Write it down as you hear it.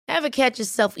Ever catch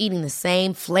yourself eating the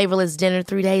same flavorless dinner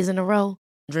 3 days in a row?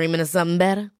 Dreaming of something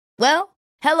better? Well,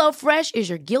 HelloFresh is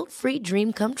your guilt-free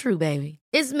dream come true, baby.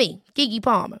 It's me, Keke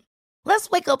Palmer. Let's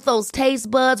wake up those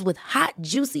taste buds with hot,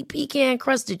 juicy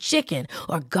pecan-crusted chicken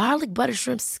or garlic butter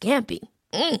shrimp scampi.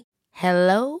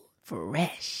 Hello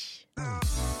Fresh.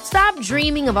 Stop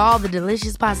dreaming of all the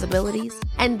delicious possibilities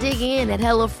and dig in at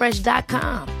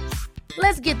HelloFresh.com.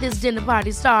 Let's get this dinner party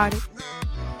started.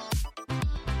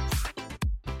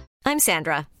 I'm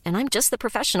Sandra, and I'm just the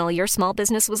professional your small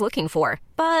business was looking for.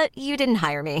 But you didn't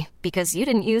hire me because you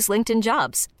didn't use LinkedIn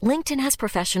Jobs. LinkedIn has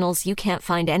professionals you can't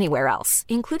find anywhere else,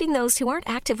 including those who aren't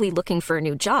actively looking for a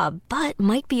new job, but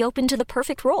might be open to the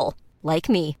perfect role, like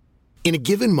me. In a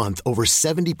given month, over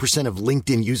 70% of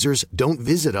LinkedIn users don't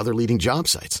visit other leading job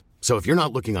sites. So if you're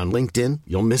not looking on LinkedIn,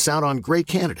 you'll miss out on great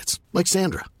candidates like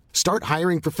Sandra. Start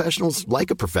hiring professionals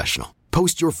like a professional.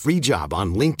 Post your free job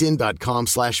on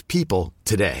linkedin.com/people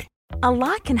today. A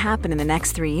lot can happen in the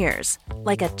next 3 years.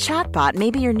 Like a chatbot may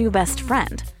be your new best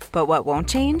friend. But what won't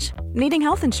change? Needing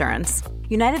health insurance.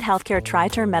 United Healthcare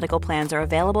Tri-Term Medical Plans are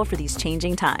available for these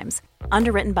changing times.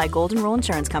 Underwritten by Golden Rule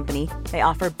Insurance Company, they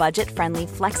offer budget-friendly,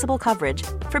 flexible coverage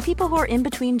for people who are in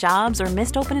between jobs or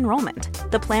missed open enrollment.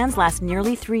 The plans last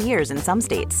nearly 3 years in some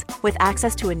states, with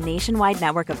access to a nationwide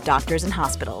network of doctors and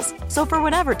hospitals. So for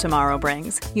whatever tomorrow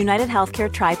brings, United Healthcare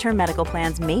Tri-Term Medical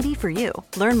Plans may be for you.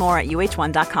 Learn more at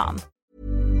uh1.com.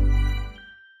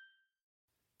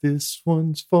 This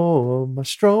one's for my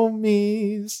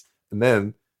Stromies. And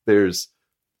then there's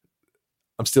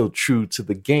I'm still true to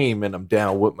the game and I'm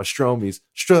down with my Stromies.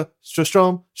 Strom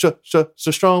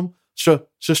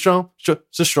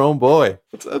boy.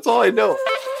 That's all I know.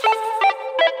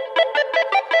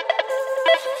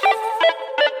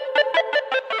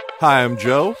 Hi, I'm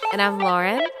Joe. And I'm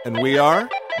Lauren. And we are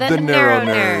the Neuro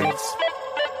Nerds.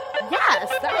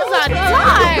 Yes, that was on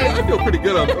time. I feel pretty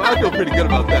good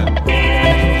about that.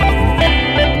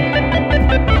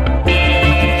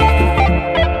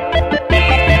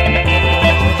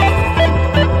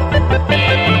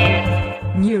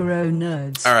 Neuro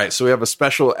Nerds. All right, so we have a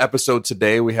special episode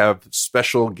today. We have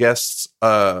special guests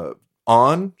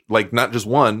on, like not just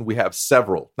one, we have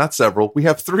several. Not several, we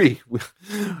have three. We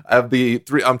have the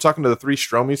three. I'm talking to the three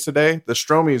Stromies today. The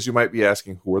Stromies, you might be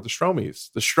asking, who are the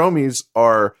Stromies? The Stromies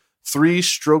are 3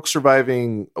 stroke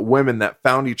surviving women that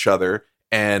found each other,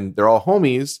 and they're all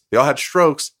homies. They all had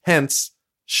strokes, hence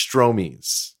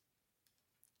Stromies.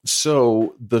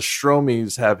 So the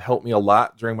Stromies have helped me a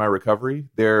lot during my recovery.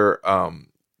 They're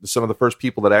some of the first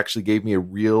people that actually gave me a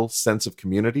real sense of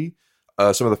community.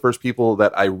 Some of the first people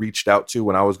that I reached out to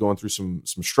when I was going through some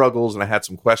struggles and I had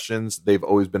some questions. They've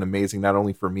always been amazing, not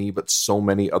only for me, but so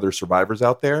many other survivors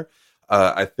out there.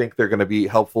 I think they're going to be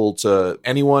helpful to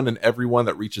anyone and everyone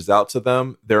that reaches out to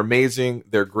them. They're amazing.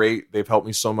 They're great. They've helped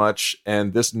me so much.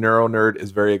 And this Neuro Nerd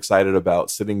is very excited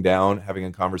about sitting down, having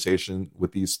a conversation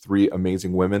with these 3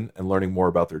 amazing women and learning more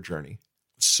about their journey.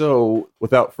 So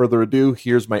without further ado,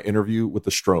 here's my interview with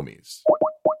the Stromies.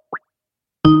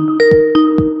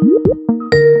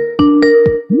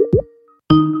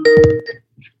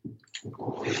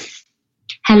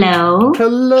 Hello.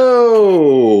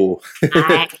 Hello.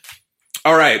 Hi.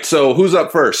 All right. So who's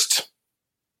up first?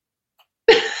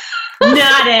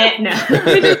 Not it. No.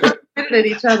 We just looked at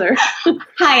each other.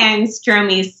 Hi, I'm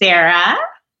Stromy Sarah.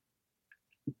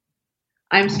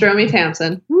 I'm Stromy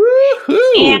Tamsin.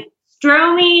 Woohoo! And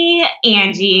Stromy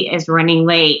Angie is running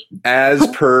late. As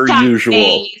per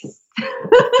usual.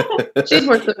 She's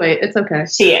worth the wait. It's okay.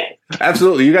 She is.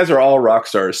 Absolutely. You guys are all rock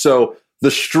stars. So the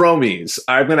Stromies,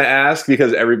 I'm going to ask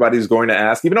because everybody's going to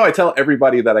ask, even though I tell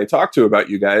everybody that I talk to about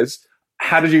you guys,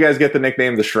 how did you guys get the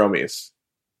nickname the Stromies?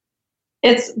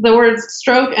 It's the words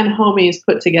stroke and homies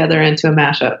put together into a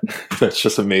mashup. That's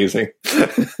just amazing.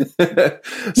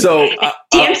 So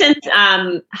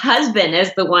Tamsin's husband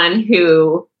is the one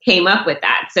who came up with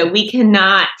that. So we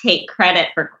cannot take credit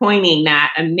for coining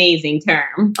that amazing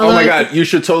term. Oh my God, you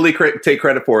should totally take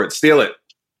credit for it. Steal it.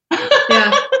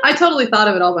 Yeah, I totally thought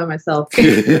of it all by myself. So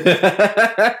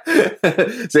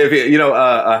if you know,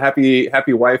 a happy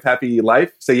wife, happy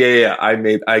life. Say yeah.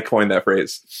 I coined that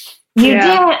phrase. You did.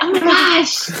 Oh my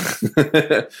gosh.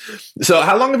 So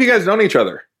how long have you guys known each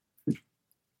other?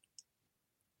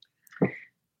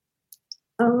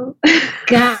 Oh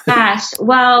gosh.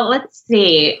 Well, let's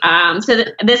see.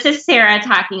 This is Sarah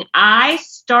talking. I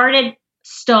started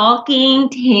stalking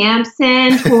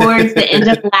Tamsin towards the end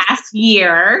of last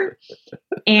year.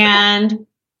 And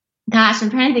gosh, I'm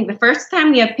trying to think. The first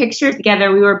time we have pictures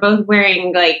together, we were both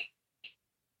wearing like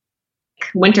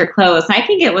winter clothes. I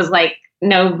think it was like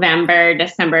November,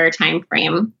 December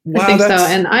timeframe. Wow, I think so.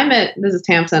 And this is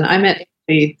Tamsin. I met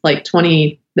the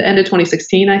end of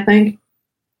 2016, I think.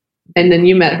 And then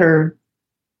you met her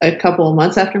a couple of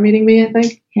months after meeting me, I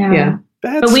think. Yeah.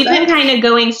 But we've been kind of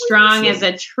going strong as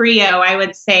a trio, I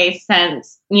would say,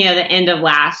 since, the end of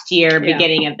last year,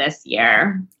 beginning of this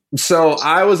year. So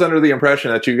I was under the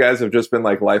impression that you guys have just been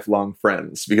like lifelong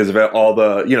friends because of all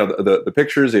the, the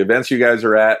pictures, the events you guys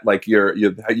are at, like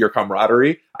your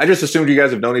camaraderie. I just assumed you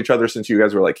guys have known each other since you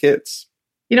guys were like kids.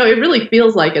 It really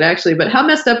feels like it, actually. But how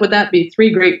messed up would that be?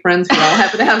 3 great friends who all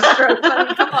happen to have strokes. I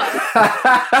mean, come on.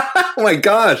 Oh my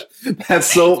gosh. That's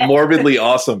so morbidly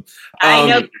awesome. I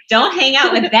know. Don't hang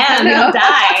out with them. You'll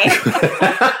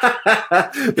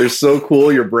die. They're so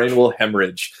cool. Your brain will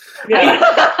hemorrhage. Yeah.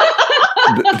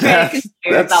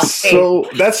 That's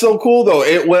so cool, though.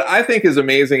 What I think is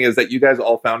amazing is that you guys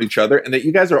all found each other and that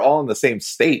you guys are all in the same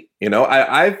state.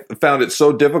 I've found it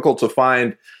so difficult to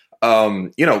find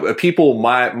people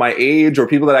my age or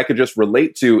people that I could just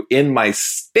relate to in my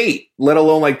state, let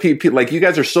alone like people like you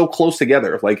guys are so close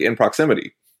together, like in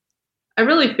proximity. I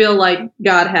really feel like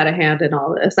God had a hand in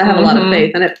all this. I have a lot of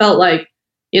faith, and it felt like,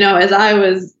 as I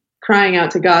was crying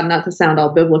out to God, not to sound all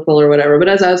biblical or whatever, but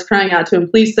as I was crying out to him,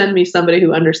 please send me somebody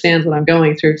who understands what I'm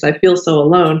going through because I feel so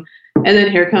alone. And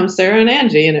then here comes Sarah and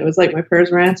Angie, and it was like my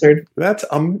prayers were answered. That's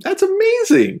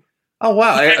amazing. Oh,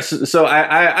 wow. So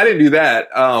I didn't do that.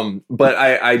 But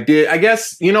I did, I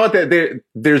guess, you know what,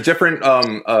 there's different,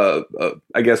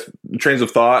 I guess, trains of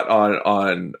thought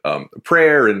on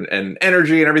prayer and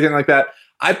energy and everything like that.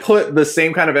 I put the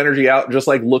same kind of energy out, just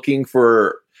like looking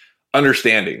for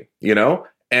understanding,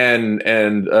 and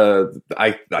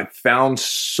I found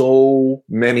so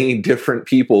many different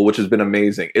people, which has been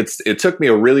amazing. It took me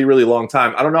a really, really long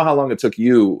time. I don't know how long it took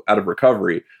you out of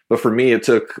recovery, but for me, it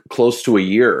took close to a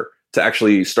year to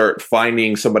actually start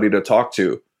finding somebody to talk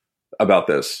to about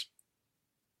this.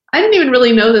 I didn't even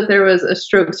really know that there was a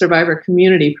stroke survivor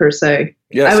community per se.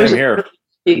 Yeah, same here.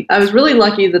 I was really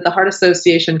lucky that the Heart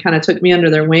Association kind of took me under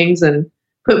their wings and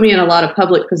put me in a lot of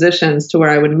public positions to where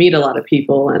I would meet a lot of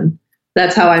people. And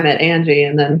that's how I met Angie.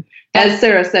 And then, as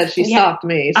Sarah said, she stalked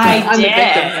me. So I'm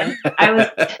did. I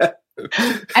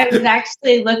was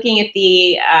actually looking at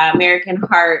the American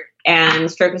Heart and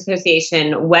Stroke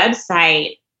Association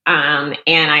website, and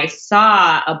I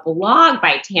saw a blog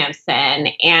by Tamsin,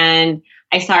 and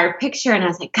I saw her picture, and I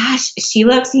was like, gosh, she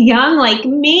looks young like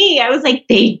me. I was like,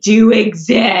 they do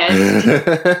exist.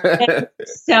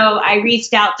 So I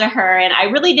reached out to her, and I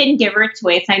really didn't give her a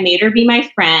choice. I made her be my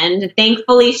friend.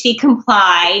 Thankfully, she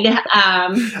complied.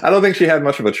 I don't think she had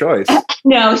much of a choice.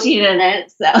 No, she didn't.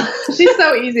 So she's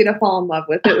so easy to fall in love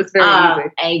with. It was very easy.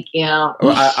 Thank you.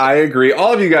 I agree.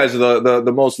 All of you guys are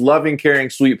the most loving, caring,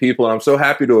 sweet people, and I'm so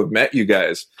happy to have met you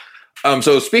guys.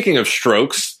 So speaking of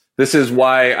strokes, this is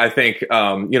why I think,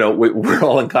 we're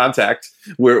all in contact.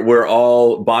 We're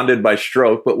all bonded by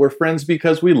stroke, but we're friends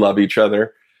because we love each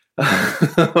other.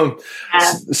 So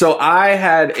I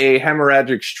had a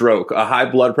hemorrhagic stroke, a high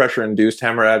blood pressure induced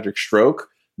hemorrhagic stroke.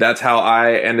 That's how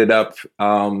I ended up,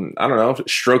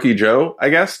 Strokey Joe, I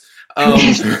guess.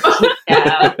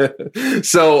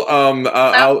 So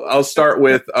I'll start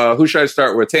with, who should I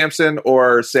start with, Tamsin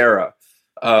or Sarah?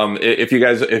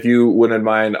 If you wouldn't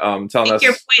mind telling us.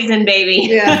 Your poison, baby.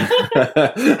 Yeah.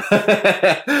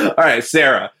 All right,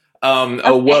 Sarah.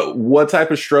 Okay. What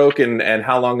type of stroke and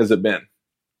how long has it been?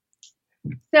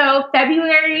 So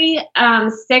February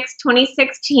 6,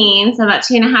 2016, so about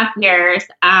 2.5 years.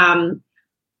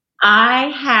 I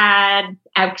had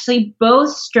actually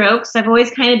both strokes. I've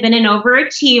always kind of been an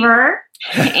overachiever.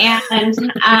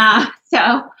 And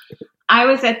so I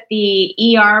was at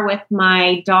the ER with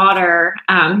my daughter,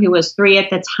 who was 3 at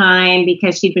the time,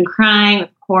 because she'd been crying with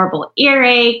horrible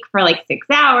earache for like 6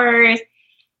 hours.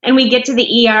 And we get to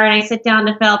the ER and I sit down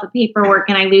to fill out the paperwork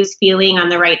and I lose feeling on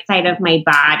the right side of my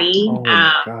body.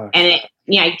 And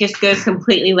it just goes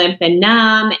completely limp and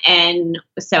numb. And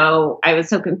so I was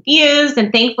so confused,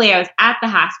 and thankfully I was at the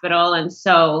hospital. And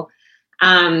so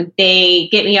they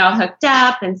get me all hooked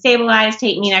up and stabilized,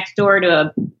 take me next door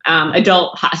to a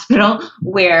adult hospital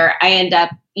where I end up,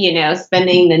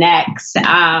 spending the next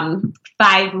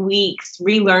 5 weeks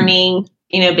relearning,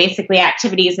 basically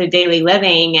activities of daily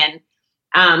living. And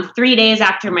 3 days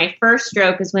after my first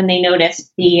stroke is when they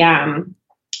noticed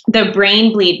the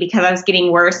brain bleed, because I was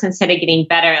getting worse instead of getting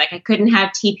better. Like I couldn't have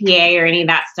TPA or any of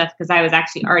that stuff because I was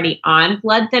actually already on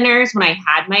blood thinners when I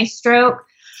had my stroke.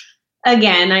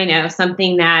 Again, I know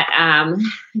something that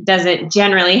doesn't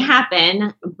generally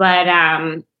happen, but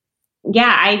I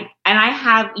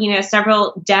have,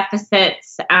 several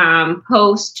deficits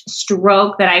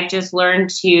post-stroke that I've just learned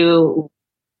to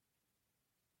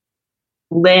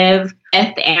live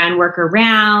with and work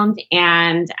around.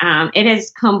 And it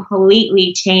has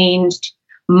completely changed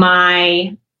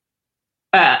my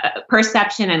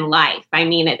perception in life. I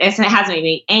mean, it hasn't made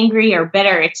me angry or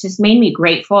bitter. It's just made me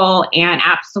grateful and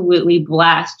absolutely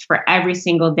blessed for every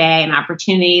single day and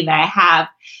opportunity that I have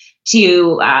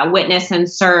to witness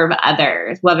and serve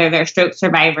others, whether they're stroke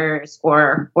survivors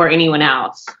or anyone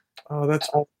else. Oh,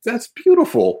 that's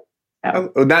beautiful.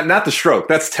 Oh. Not the stroke.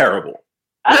 That's terrible.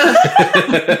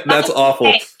 That's awful.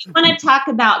 Okay, you want to talk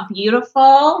about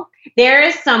beautiful? There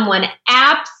is someone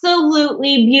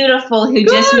absolutely beautiful who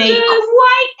just made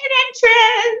quite an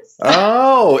entrance.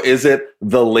 Oh, is it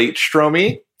the late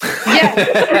Stromy?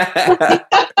 Yeah.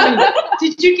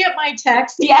 Did you get my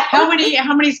text? Yeah. How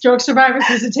many stroke survivors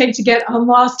does it take to get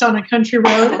lost on a country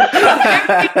road?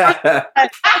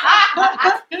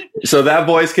 So that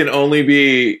voice can only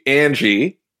be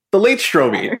Angie, the late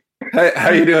Stromy. How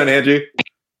you doing, Angie?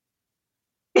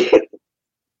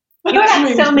 You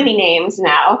have so many names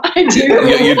now. I do.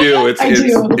 You do.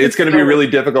 do. It's going to be really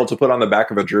difficult to put on the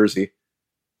back of a jersey.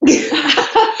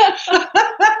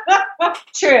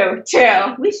 True.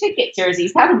 We should get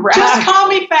jerseys. Have a Just call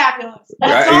me fabulous.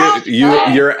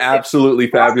 You're absolutely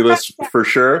fabulous for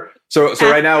sure. So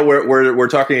right now we're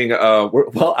talking.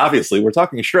 Well, obviously we're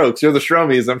talking strokes. You're the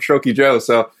Stromies. I'm Strokey Joe.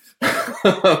 So,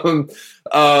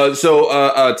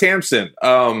 Tamsin,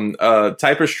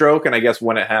 type of stroke, and I guess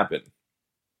when it happened.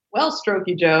 Well,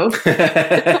 Strokey Joe. So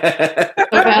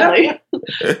badly.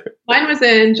 Mine was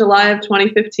in July of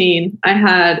 2015. I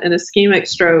had an ischemic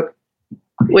stroke,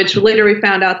 which later we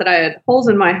found out that I had holes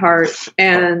in my heart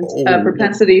and a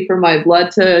propensity for my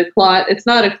blood to clot. It's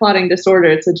not a clotting disorder.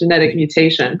 It's a genetic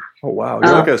mutation. Oh, wow.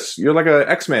 You're like a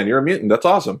X-Man. You're a mutant. That's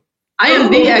awesome. I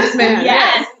am the X-Man.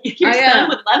 Yes. Your son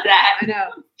would love that. I know.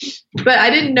 But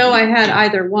I didn't know I had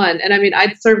either one. And I mean,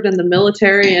 I'd served in the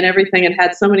military and everything and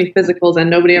had so many physicals, and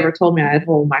nobody ever told me I had a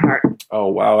hole in my heart. Oh,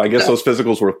 wow. I guess those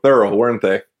physicals were thorough, weren't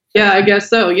they? Yeah, I guess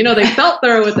so. You know, they felt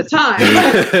thorough at the time.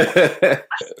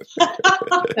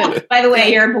 By the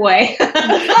way, you're a boy.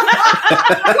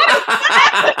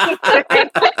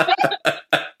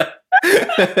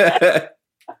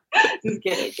 Just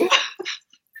kidding.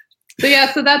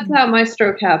 So that's how my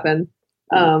stroke happened.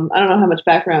 I don't know how much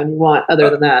background you want other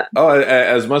than that.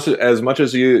 As much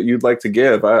as you'd like to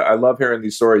give. I love hearing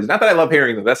these stories. Not that I love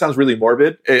hearing them. That sounds really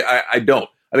morbid. I don't.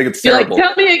 I think it's terrible. You're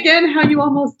like, tell me again how you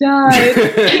almost died.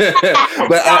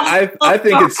 But I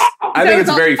think it's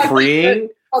very freeing.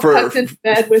 Tucked in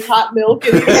bed with hot milk.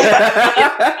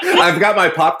 I've got my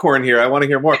popcorn here. I want to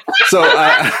hear more. So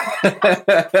I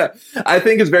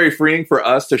think it's very freeing for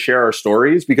us to share our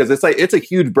stories because it's a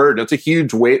huge burden. It's a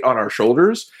huge weight on our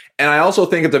shoulders. And I also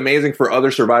think it's amazing for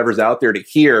other survivors out there to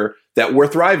hear that we're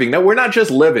thriving. That we're not just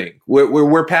living.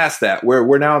 We're past that.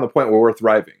 We're now on the point where we're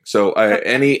thriving. So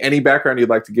any background you'd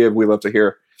like to give, we love to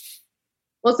hear.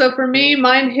 Well, so for me,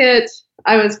 mine hit.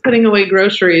 I was putting away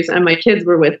groceries and my kids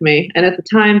were with me. And at the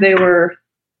time they were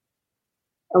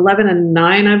 11 and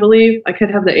 9, I believe. I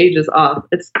could have the ages off.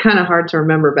 It's kind of hard to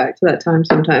remember back to that time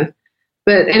sometimes.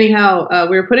 But anyhow,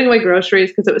 we were putting away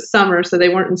groceries because it was summer. So they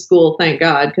weren't in school, thank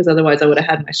God, because otherwise I would have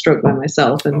had my stroke by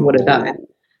myself and would have died.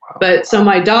 Wow. But so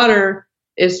my daughter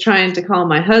is trying to call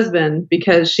my husband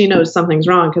because she knows something's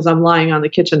wrong because I'm lying on the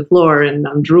kitchen floor and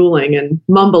I'm drooling and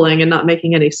mumbling and not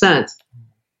making any sense.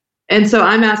 And so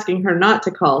I'm asking her not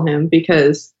to call him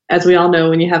because, as we all know,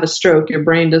 when you have a stroke, your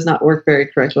brain does not work very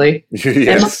correctly. Yes.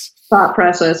 And my thought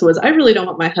process was, I really don't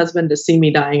want my husband to see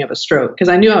me dying of a stroke because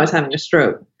I knew I was having a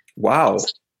stroke. Wow. So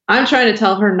I'm trying to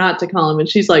tell her not to call him. And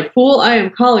she's like, fool, I am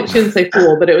calling. She didn't say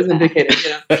fool, but it was indicated.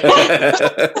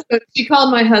 So she called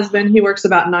my husband. He works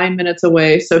about 9 minutes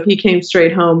away. So he came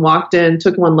straight home, walked in,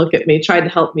 took one look at me, tried to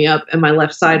help me up, and my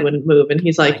left side wouldn't move. And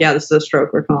he's like, yeah, this is a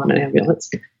stroke. We're calling an ambulance.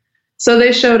 So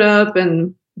they showed up,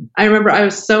 and I remember I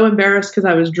was so embarrassed because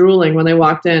I was drooling when they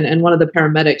walked in, and one of the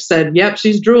paramedics said, yep,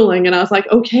 she's drooling. And I was like,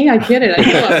 okay, I get it.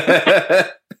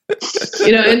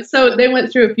 And so they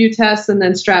went through a few tests and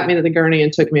then strapped me to the gurney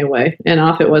and took me away. And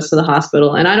off it was to the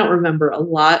hospital. And I don't remember a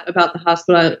lot about the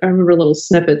hospital. I remember little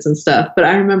snippets and stuff, but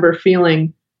I remember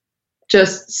feeling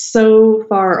just so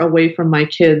far away from my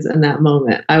kids in that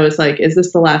moment. I was like, is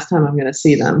this the last time I'm going to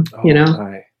see them?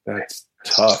 My, that's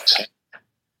tough.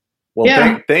 Well,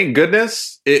 yeah. Thank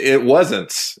goodness it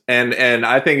wasn't. And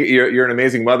I think you're an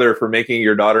amazing mother for making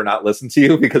your daughter not listen to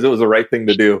you because it was the right thing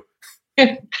to do.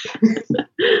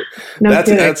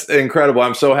 That's incredible.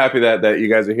 I'm so happy that you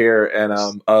guys are here.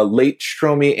 And late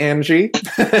Stromy Angie,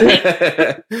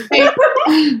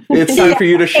 it's time for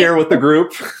you to share with the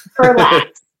group.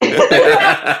 Relax.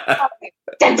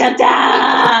 Da, da,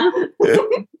 da.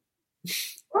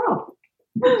 Oh.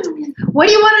 What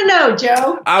do you want to know,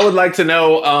 Joe? I would like to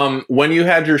know when you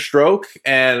had your stroke,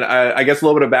 and I guess a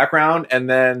little bit of background, and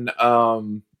then,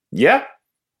 yeah.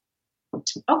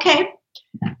 Okay.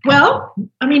 Well,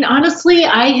 I mean, honestly,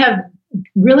 I have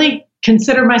really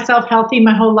considered myself healthy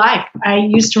my whole life. I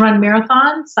used to run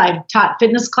marathons. I've taught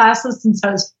fitness classes since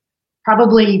I was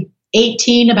probably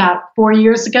 18, about 4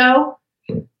 years ago.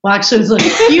 Well, actually, it was a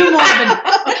few more than,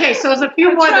 okay, so it was a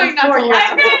few more than 4 years ago.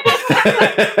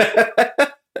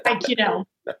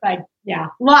 A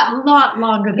lot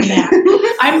longer than that.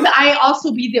 I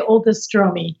also be the oldest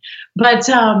Stromy, but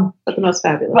the most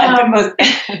fabulous.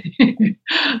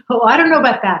 Well, I don't know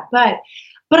about that, but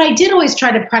I did always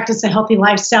try to practice a healthy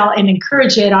lifestyle and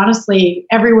encourage it, honestly,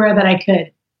 everywhere that I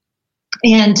could.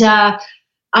 And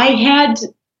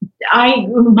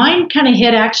mine kind of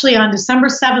hit actually on December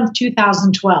 7th,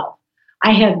 2012.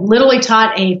 I had literally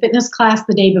taught a fitness class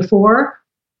the day before,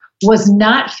 was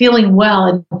not feeling well.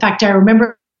 In fact, I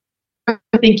remember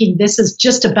thinking, this is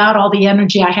just about all the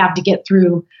energy I have to get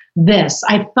through this.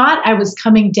 I thought I was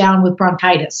coming down with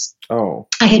bronchitis. Oh.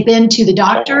 I had been to the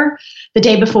doctor the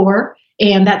day before,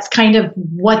 and that's kind of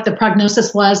what the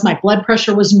prognosis was. My blood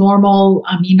pressure was normal.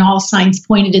 I mean, all signs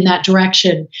pointed in that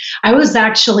direction. I was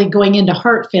actually going into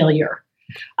heart failure.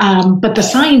 But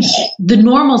the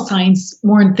normal signs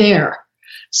weren't there.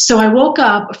 So I woke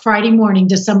up Friday morning,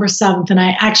 December 7th, and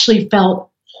I actually felt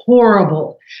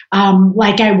horrible.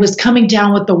 Like I was coming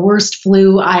down with the worst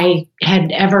flu I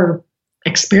had ever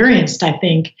experienced, I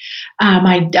think.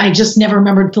 I just never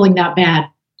remembered feeling that bad.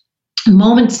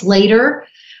 Moments later,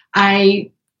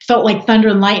 I felt like thunder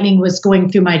and lightning was going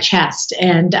through my chest,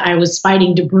 and I was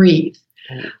fighting to breathe.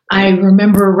 I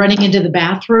remember running into the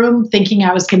bathroom thinking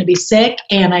I was going to be sick,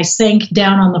 and I sank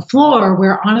down on the floor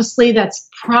where, honestly, that's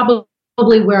probably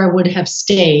where I would have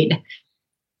stayed.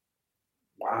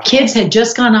 Wow. Kids had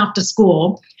just gone off to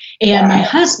school, and my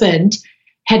husband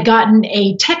had gotten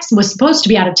a text, was supposed to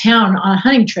be out of town on a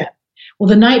hunting trip. Well,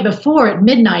 the night before at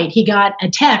midnight, he got a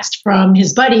text from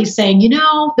his buddy saying,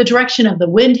 the direction of the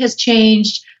wind has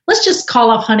changed. Let's just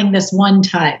call off hunting this one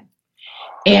time.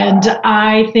 And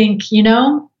I think,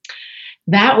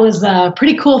 that was a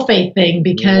pretty cool faith thing,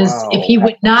 because if he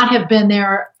would not have been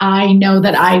there, I know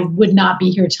that I would not be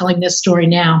here telling this story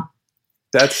now.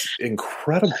 That's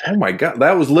incredible. Oh my God.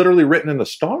 That was literally written in the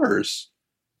stars.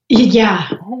 Yeah.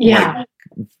 Yeah.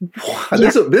 Wow.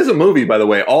 This is a movie, by the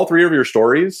way. All three of your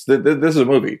stories. This is a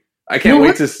movie. I can't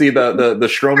wait to see the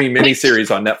Stromy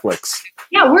miniseries on Netflix.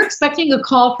 Yeah, we're expecting a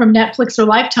call from Netflix or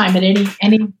Lifetime at any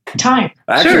time.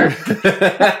 Sure.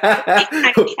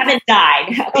 Kevin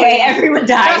died. Okay, everyone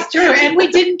died. That's true, and we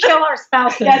didn't kill our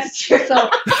spouses. That's true. So,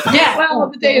 yeah. Well,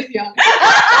 the day is young.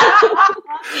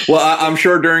 Well, I'm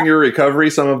sure during your recovery,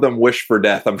 some of them wished for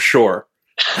death. I'm sure.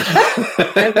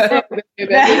 I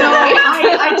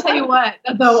tell you what,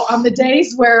 though, on the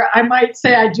days where I might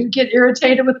say I do get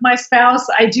irritated with my spouse,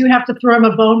 I do have to throw him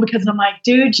a bone, because I'm like,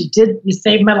 dude, you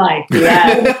saved my life.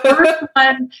 Yeah. The first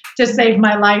one to save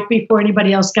my life before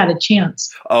anybody else got a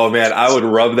chance. Oh man, I would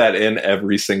rub that in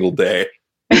every single day.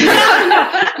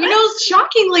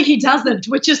 Shockingly, he doesn't,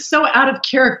 which is so out of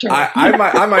character.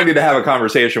 I might need to have a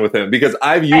conversation with him, because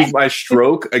I've used my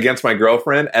stroke against my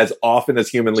girlfriend as often as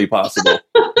humanly possible.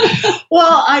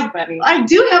 Well, I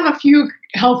do have a few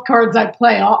health cards I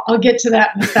play. I'll get to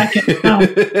that in a second.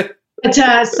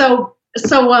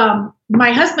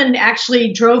 My husband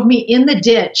actually drove me in the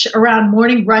ditch around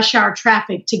morning rush hour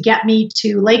traffic to get me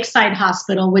to Lakeside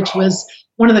Hospital, which was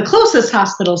one of the closest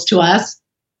hospitals to us.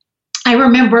 I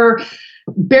remember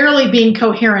barely being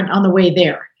coherent on the way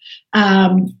there.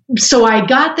 So I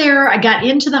got there, I got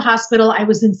into the hospital. I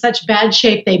was in such bad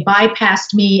shape, they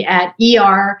bypassed me at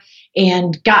ER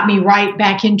and got me right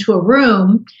back into a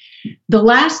room. The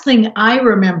last thing I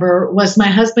remember was my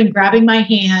husband grabbing my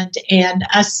hand and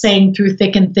us saying through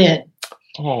thick and thin.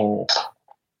 Oh.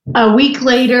 A week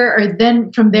later, or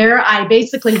then from there, I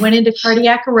basically went into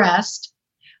cardiac arrest.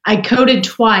 I coded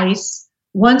twice.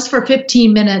 Once for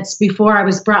 15 minutes before I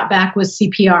was brought back with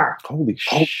CPR. Holy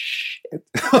shit.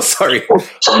 Oh, sorry.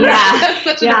 Yeah. That's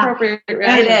such an appropriate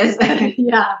reaction. It is.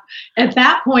 Yeah. At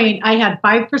that point, I had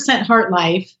 5% heart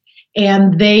life,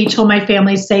 and they told my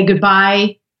family, say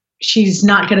goodbye. She's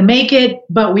not going to make it,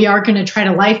 but we are going to try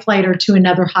to lifeline her to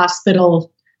another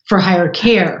hospital for higher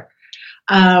care.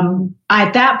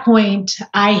 At that point,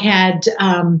 I had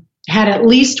had at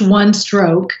least one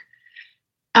stroke.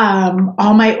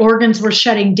 All my organs were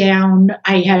shutting down.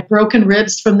 I had broken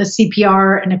ribs from the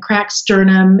CPR and a cracked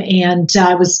sternum, and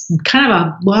I was kind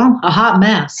of a hot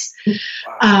mess.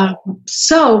 Wow.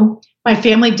 So my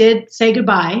family did say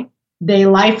goodbye. They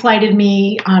life flighted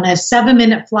me on a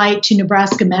 7-minute flight to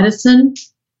Nebraska Medicine.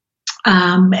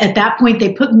 At that point,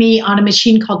 they put me on a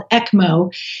machine called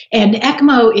ECMO. And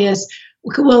ECMO is,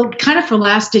 well, kind of for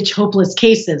last-ditch hopeless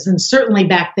cases, and certainly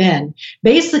back then.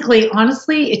 Basically,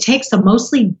 honestly, it takes a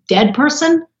mostly dead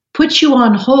person, puts you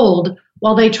on hold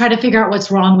while they try to figure out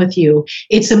what's wrong with you.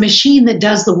 It's a machine that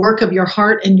does the work of your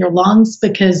heart and your lungs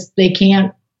because they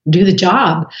can't do the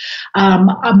job.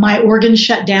 My organs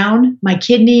shut down, my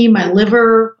kidney, my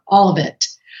liver, all of it.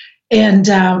 And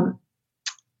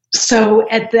so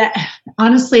at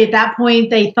that point,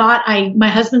 they thought my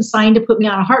husband signed to put me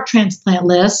on a heart transplant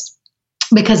list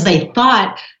because they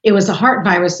thought it was a heart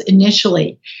virus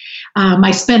initially.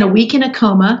 I spent a week in a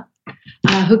coma,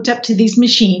 hooked up to these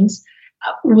machines.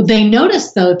 They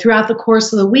noticed, though, throughout the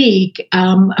course of the week,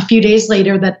 a few days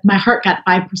later, that my heart got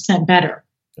 5% better.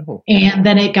 Oh. And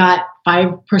then it got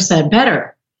 5%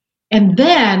 better. And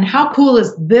then, how cool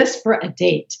is this for a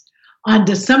date? On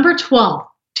December 12th,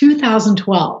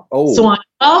 2012. Oh. So on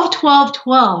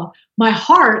 12/12/12, my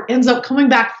heart ends up coming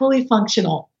back fully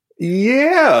functional.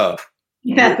 Yeah.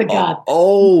 That's a God.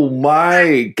 Oh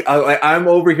my! I'm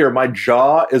over here. My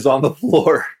jaw is on the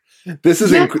floor. This is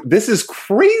this is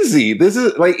crazy. This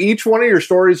is like, each one of your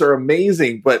stories are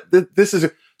amazing, but this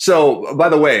is so. By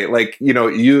the way, like, you know,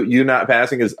 you not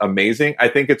passing is amazing. I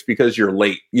think it's because you're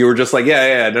late. You were just like,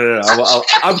 no.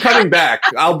 I'm coming back.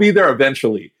 I'll be there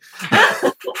eventually.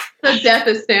 The death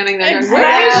is standing there.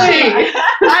 Exactly.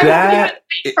 I'm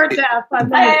for death.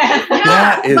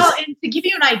 That is well, and to give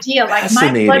you an idea, like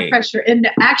my blood pressure, and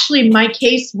actually my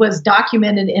case was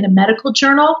documented in a medical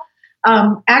journal.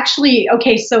 So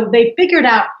they figured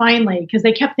out finally, because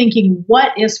they kept thinking,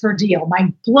 what is her deal?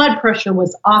 My blood pressure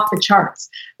was off the charts.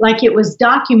 Like, it was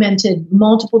documented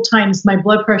multiple times. My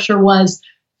blood pressure was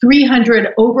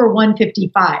 300 over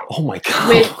 155. Oh my God.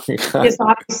 Which is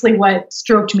obviously what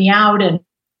stroked me out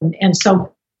and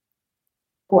so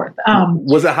forth.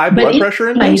 Was it high blood pressure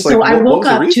in those? So I woke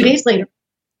up 2 days later.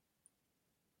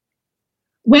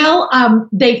 Well,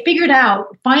 they figured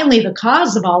out finally the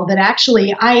cause of all of it.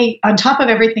 Actually, on top of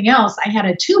everything else, I had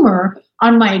a tumor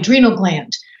on my adrenal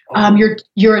gland.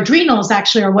 Your adrenals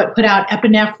actually are what put out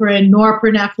epinephrine,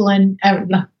 norepinephrine,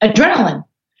 adrenaline.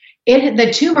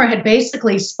 The tumor had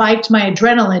basically spiked my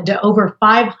adrenaline to over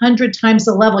 500 times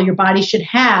the level your body should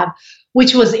have,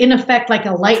 which was in effect like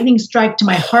a lightning strike to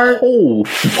my heart. Oh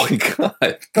my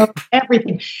God.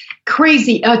 Everything.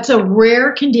 Crazy. It's a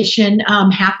rare condition.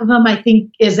 Half of them, I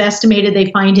think, is estimated they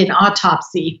find in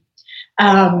autopsy.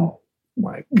 Oh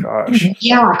my gosh.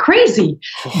 Yeah, crazy.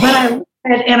 But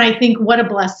I think what a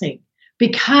blessing,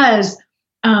 because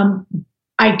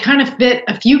I kind of fit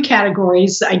a few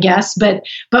categories, I guess. But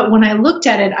when I looked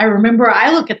at it, I remember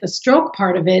I look at the stroke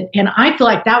part of it, and I feel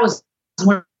like that was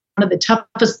one of the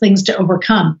toughest things to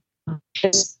overcome.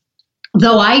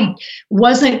 Though I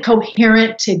wasn't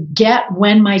coherent to get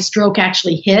when my stroke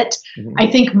actually hit, I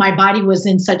think my body was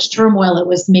in such turmoil, it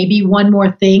was maybe one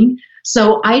more thing.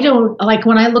 So I don't, like,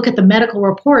 when I look at the medical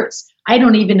reports, I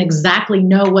don't even exactly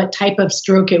know what type of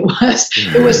stroke it was.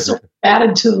 It was sort of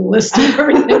added to the list of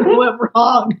everything that went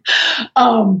wrong.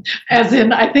 As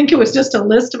in, I think it was just a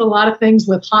list of a lot of things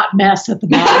with hot mess at the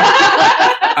bottom.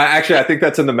 I think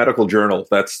that's in the medical journal.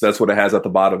 That's what it has at the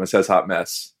bottom. It says hot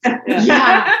mess.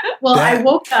 Yeah. Well, I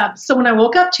woke up. So when I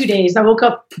woke up 2 days, I woke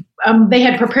up, they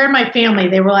had prepared my family.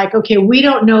 They were like, okay, we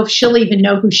don't know if she'll even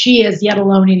know who she is, yet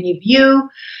alone any of you.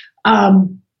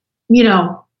 You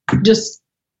know, just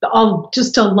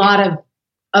a lot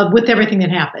of with everything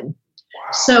that happened.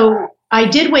 Wow. So I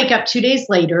did wake up 2 days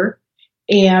later,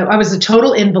 and I was a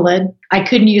total invalid. I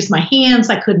couldn't use my hands.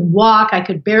 I couldn't walk. I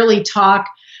could barely talk.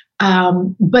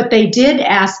 But they did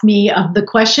ask me, of the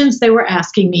questions they were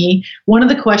asking me, one of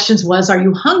the questions was, are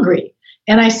you hungry?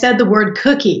 And I said the word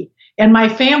cookie. And my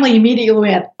family immediately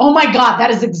went, oh my God,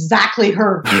 that is exactly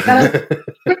her. That is a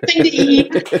good thing to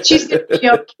eat. She's going to be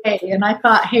okay. And I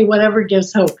thought, hey, whatever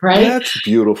gives hope, right? That's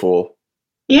beautiful.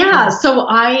 Yeah. So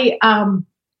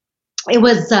it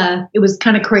was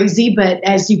kind of crazy, but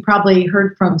as you probably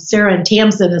heard from Sarah and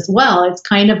Tamsin as well, it's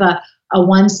kind of a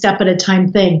one step at a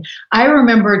time thing. I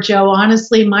remember, Joe,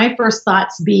 honestly, my first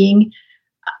thoughts being,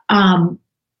 thank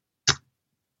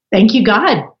you,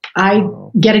 God. I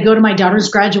get to go to my daughter's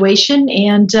graduation,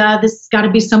 and this has got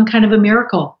to be some kind of a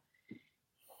miracle.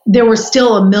 There were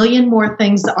still a million more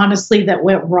things, honestly, that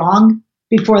went wrong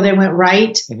before they went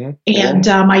right. Mm-hmm. And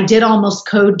I did almost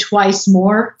code twice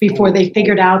more before they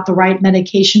figured out the right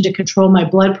medication to control my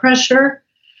blood pressure.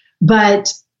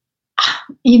 But,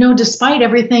 you know, despite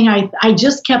everything, I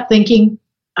just kept thinking,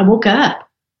 I woke up,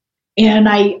 and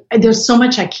there's so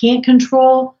much I can't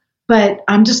control. but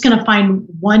I'm just going to find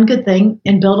one good thing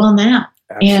and build on that.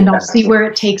 Absolutely. And I'll see where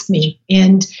it takes me.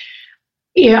 And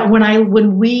yeah,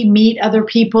 when we meet other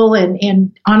people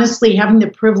and honestly having the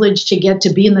privilege to get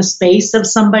to be in the space of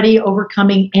somebody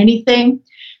overcoming anything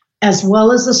as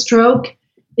well as a stroke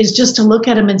is just to look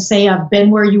at them and say, I've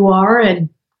been where you are and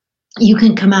you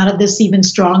can come out of this even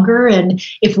stronger. And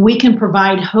if we can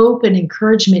provide hope and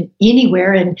encouragement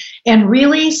anywhere and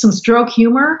really some stroke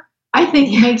humor, I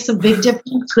think makes a big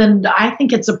difference. And I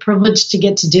think it's a privilege to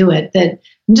get to do it, that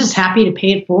I'm just happy to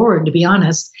pay it forward, to be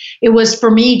honest. It was for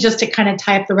me just to kind of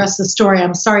tie up the rest of the story.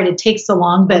 I'm sorry to take so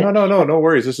long, but no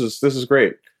worries. This is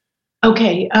great.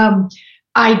 Okay.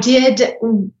 I did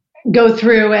go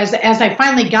through as I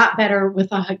finally got better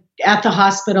at the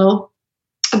hospital,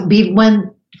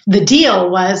 when the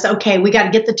deal was, okay, we got to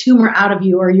get the tumor out of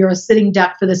you or you're a sitting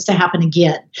duck for this to happen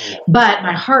again. But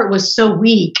my heart was so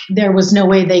weak, there was no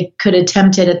way they could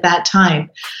attempt it at that time.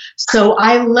 So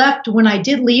I left, when I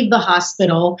did leave the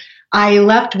hospital, I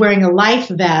left wearing a life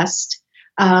vest,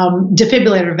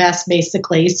 defibrillator vest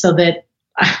basically, so that,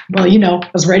 I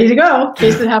was ready to go in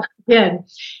case it happened again.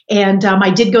 And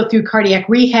I did go through cardiac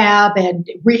rehab and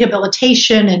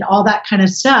rehabilitation and all that kind of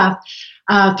stuff.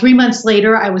 3 months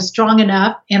later, I was strong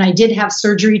enough and I did have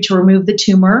surgery to remove the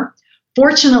tumor.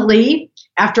 Fortunately,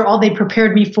 after all they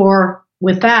prepared me for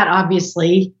with that,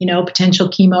 obviously, potential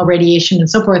chemo, radiation, and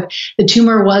so forth, the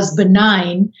tumor was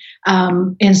benign.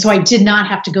 And so I did not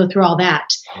have to go through all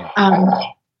that.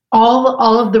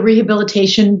 All of the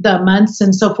rehabilitation, the months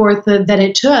and so forth that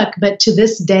it took. But to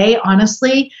this day,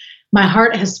 honestly, my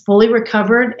heart has fully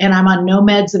recovered and I'm on no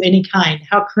meds of any kind.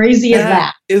 How crazy is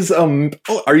that?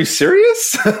 Are you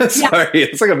serious? Sorry,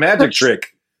 it's like a magic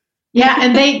trick. Yeah.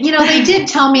 And they did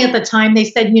tell me at the time, they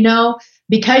said,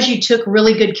 because you took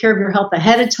really good care of your health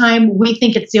ahead of time, we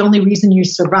think it's the only reason you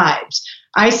survived.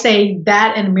 I say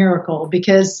that and a miracle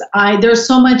because there's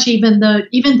so much even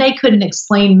they couldn't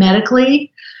explain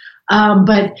medically.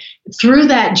 But through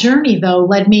that journey, though,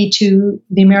 led me to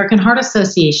the American Heart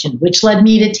Association, which led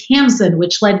me to Tamsin,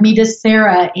 which led me to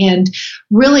Sarah, and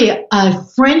really a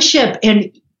friendship.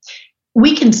 And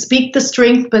we can speak the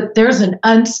strength, but there's an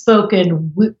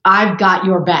unspoken, I've got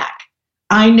your back.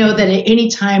 I know that at any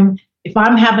time, if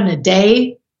I'm having a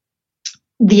day,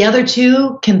 the other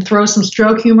two can throw some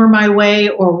stroke humor my way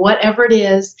or whatever it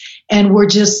is, and we're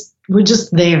just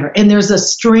there. And there's a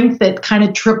strength that kind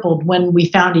of tripled when we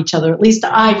found each other. At least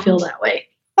I feel that way.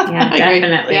 Yeah,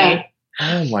 definitely. Yeah.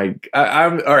 Oh my!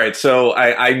 I'm all right. So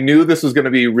I knew this was going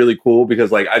to be really cool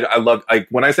because I love,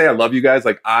 when I say I love you guys,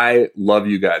 I love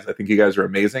you guys. I think you guys are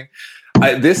amazing.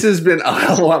 This has been a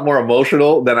hell of a lot more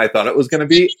emotional than I thought it was going to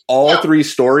be. All three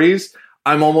stories,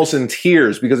 I'm almost in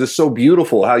tears because it's so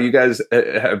beautiful how you guys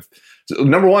have,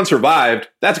 number one, survived.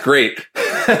 That's great.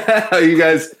 You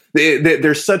guys,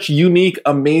 they're such unique,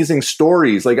 amazing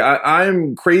stories.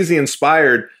 I'm crazy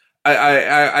inspired.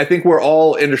 I think we're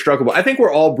all indestructible. I think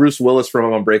we're all Bruce Willis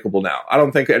from Unbreakable now. I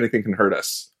don't think anything can hurt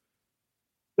us.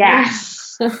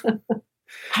 Yes.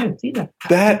 I would see that.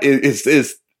 That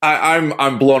is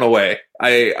I'm blown away.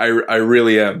 I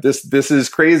really am. This is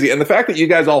crazy. And the fact that you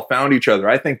guys all found each other,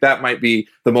 I think that might be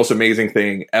the most amazing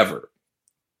thing ever.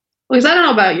 Because I don't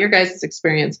know about your guys'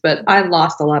 experience, but I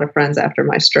lost a lot of friends after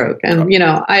my stroke. And,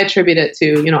 I attribute it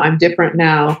to, I'm different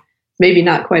now, maybe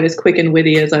not quite as quick and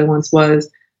witty as I once was.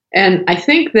 And I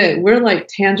think that we're like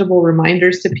tangible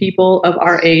reminders to people of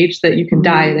our age that you can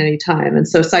die at any time. And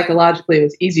so psychologically, it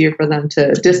was easier for them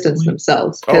to distance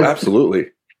themselves. Oh, absolutely.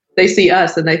 They see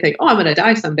us and they think, I'm going to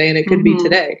die someday, and it could be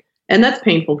today. And that's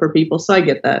painful for people. So I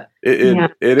get that. It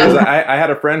is. I had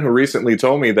a friend who recently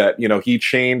told me that, he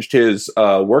changed his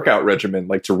workout regimen,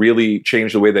 to really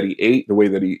change the way that he ate, the way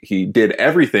that he did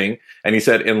everything. And he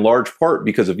said, in large part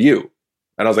because of you.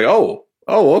 And I was like, oh,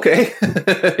 okay.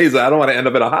 He's like, I don't want to end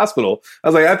up in a hospital. I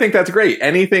was like, I think that's great.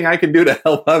 Anything I can do to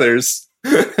help others.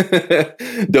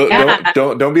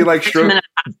 Don't be like Stroke.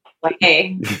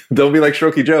 Don't be like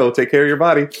Strokey Joe. Take care of your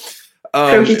body.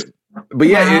 But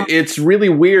yeah, it's really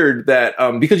weird that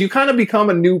because you kind of become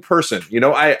a new person.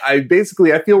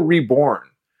 I feel reborn.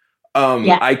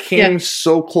 I came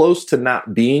so close to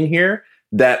not being here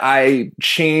that I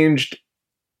changed.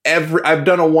 I've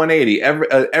done a 180.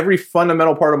 Every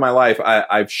fundamental part of my life,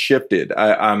 I've shifted.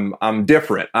 I'm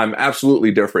different. I'm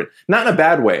absolutely different. Not in a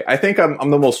bad way. I think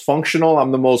I'm the most functional.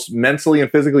 I'm the most mentally and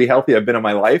physically healthy I've been in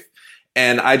my life,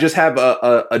 and I just have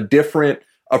a different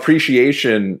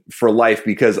appreciation for life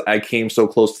because I came so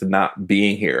close to not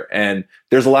being here. And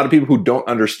there's a lot of people who don't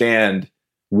understand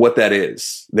what that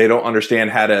is. They don't understand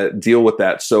how to deal with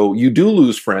that. So you do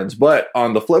lose friends, but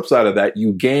on the flip side of that,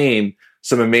 you gain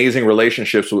some amazing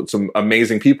relationships with some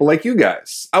amazing people like you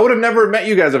guys. I would have never met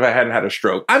you guys if I hadn't had a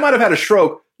stroke. I might have had a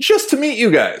stroke just to meet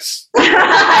you guys.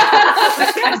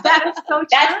 That is so true.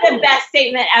 That's the best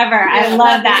statement ever. Yeah, I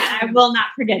love that. I will not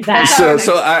forget that.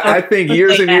 So I think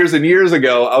years and years and years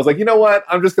ago, I was like, you know what?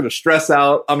 I'm just going to stress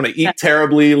out. I'm going to eat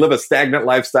terribly, live a stagnant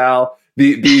lifestyle,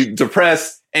 be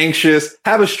depressed, anxious,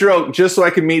 have a stroke just so I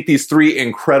can meet these 3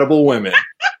 incredible women.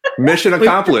 Mission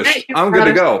accomplished. I'm good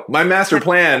to go. My master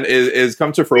plan is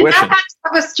come to fruition. I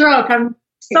have a stroke.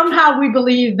 Somehow we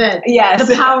believe that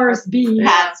the powers be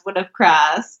paths would have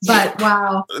crossed. But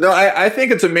wow. No, I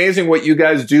think it's amazing what you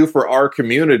guys do for our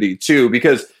community too,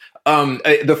 because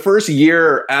the first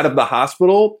year out of the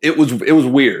hospital, it was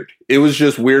weird. It was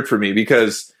just weird for me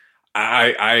because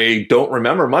I don't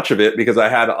remember much of it because I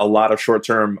had a lot of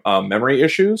short-term memory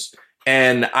issues.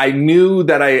 And I knew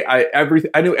that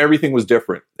I knew everything was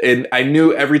different. And I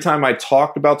knew every time I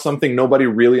talked about something, nobody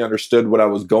really understood what I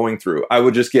was going through. I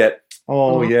would just get,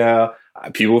 yeah,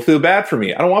 people feel bad for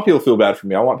me. I don't want people to feel bad for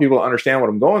me. I want people to understand what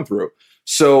I'm going through.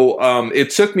 So it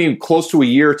took me close to a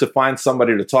year to find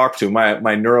somebody to talk to,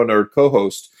 my Neuro Nerd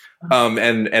co-host.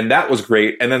 And that was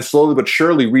great. And then slowly but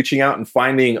surely reaching out and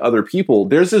finding other people.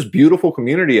 There's this beautiful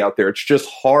community out there. It's just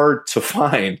hard to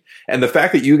find. And the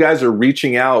fact that you guys are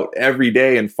reaching out every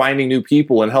day and finding new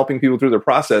people and helping people through their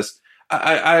process,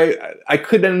 I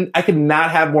could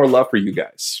not have more love for you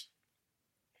guys.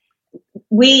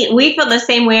 We feel the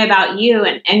same way about you,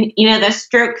 and you know, the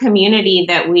stroke community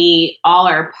that we all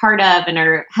are part of and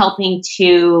are helping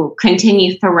to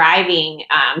continue thriving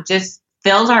just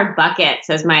fills our buckets,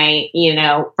 as my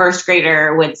first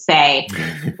grader would say.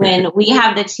 When we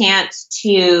have the chance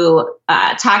to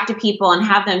talk to people and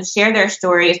have them share their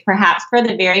stories, perhaps for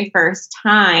the very first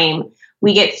time,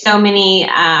 we get so many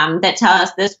that tell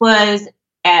us this was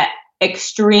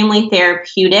extremely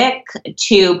therapeutic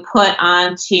to put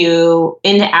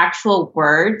into actual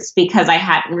words because I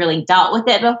hadn't really dealt with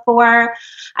it before.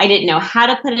 I didn't know how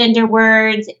to put it into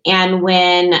words. And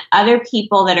when other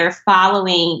people that are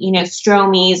following,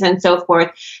 Stromies and so forth,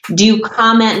 do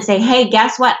comment and say, hey,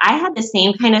 guess what? I had the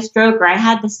same kind of stroke, or I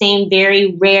had the same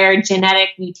very rare genetic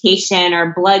mutation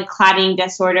or blood clotting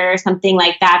disorder or something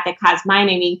like that caused mine.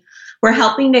 I mean, we're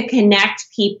helping to connect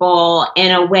people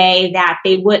in a way that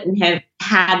they wouldn't have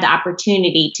had the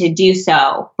opportunity to do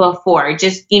so before.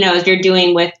 Just, as you're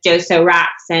doing with Joso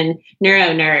Rocks and Neuro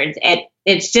Nerds,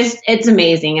 it's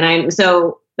amazing. And I'm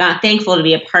so thankful to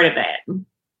be a part of it.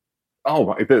 Oh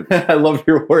my! I love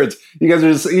your words. You guys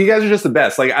are just the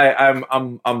best. Like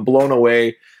I'm blown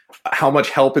away how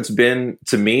much help it's been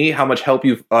to me. How much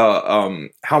you've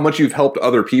helped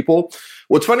other people.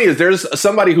 What's funny is there's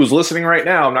somebody who's listening right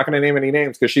now. I'm not going to name any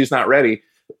names because she's not ready.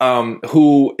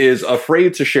 Who is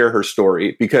afraid to share her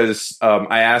story because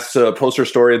I asked to post her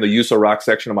story in the Use of Rock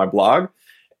section of my blog.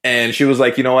 And she was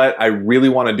like, you know what? I really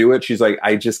want to do it. She's like,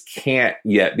 I just can't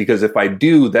yet because if I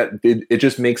do, it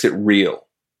just makes it real.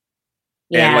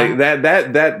 Yeah. And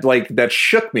that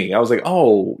shook me. I was like,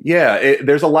 oh yeah,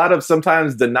 there's a lot of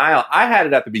sometimes denial. I had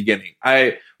it at the beginning.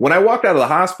 When I walked out of the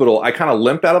hospital, I kind of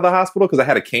limped out of the hospital because I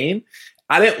had a cane.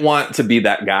 I didn't want to be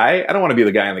that guy. I don't want to be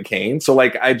the guy on the cane. So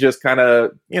I just kind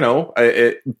of,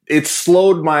 it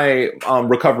slowed my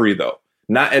recovery though.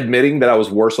 Not admitting that I was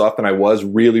worse off than I was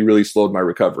really, really slowed my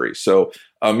recovery. So,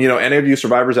 any of you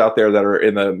survivors out there that are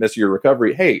in the midst of your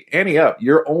recovery, hey, ante up.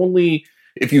 You're only,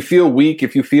 if you feel weak,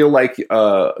 if you feel like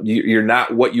you're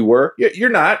not what you were, you're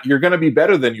not. You're going to be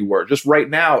better than you were. Just right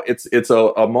now, it's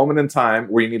a moment in time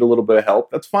where you need a little bit of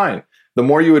help. That's fine. The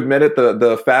more you admit it,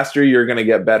 the faster you're going to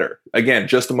get better. Again,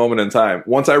 just a moment in time.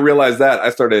 Once I realized that, I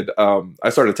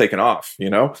started taking off.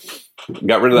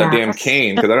 Got rid of that damn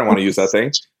cane because I didn't want to use that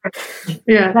thing.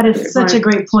 Yeah, that is such a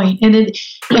great point,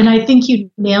 and I think you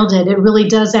nailed it. It really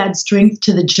does add strength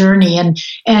to the journey,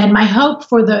 and my hope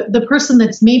for the person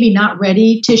that's maybe not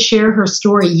ready to share her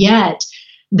story yet,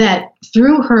 that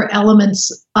through her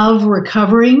elements of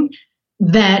recovering,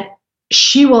 that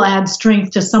she will add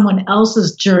strength to someone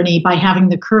else's journey by having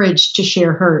the courage to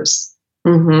share hers.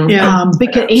 Mm-hmm. Yeah,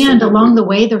 and along the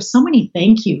way, there's so many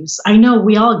thank yous. I know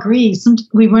we all agree.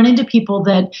 We run into people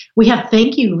that we have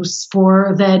thank yous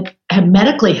for that have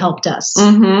medically helped us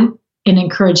and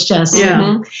encouraged us. Yeah,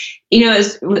 mm-hmm.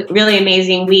 It's really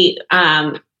amazing. We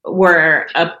we're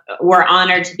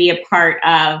honored to be a part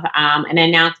of an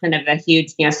announcement of a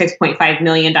huge, $6.5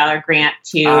 million grant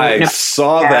to. I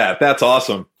saw that. That's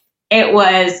awesome. It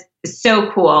was so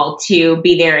cool to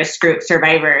be there as stroke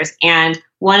survivors. And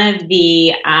one of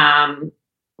the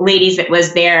ladies that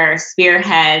was there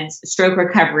spearheads stroke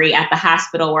recovery at the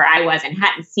hospital where I was and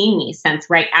hadn't seen me since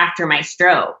right after my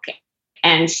stroke.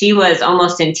 And she was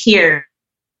almost in tears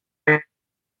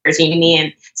you me,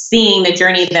 and seeing the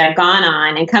journey that I've gone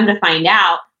on, and come to find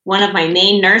out, one of my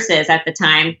main nurses at the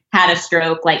time had a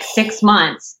stroke like 6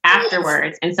 months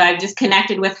afterwards. And so I've just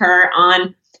connected with her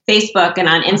on Facebook and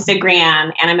on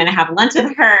Instagram, and I'm going to have lunch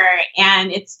with her.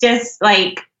 And it's just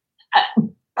like,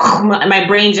 my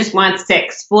brain just wants to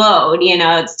explode.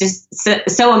 It's just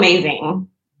so amazing.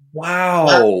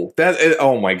 Wow.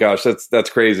 Oh my gosh.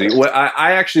 That's crazy. Well,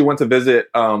 I actually went to visit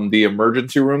the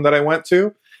emergency room that I went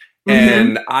to.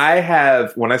 And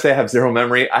when I say I have zero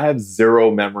memory, I have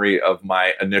zero memory of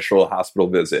my initial hospital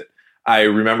visit. I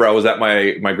remember I was at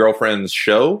my girlfriend's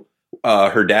show.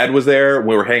 Her dad was there.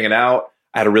 We were hanging out.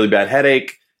 I had a really bad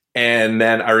headache. And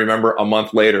then I remember a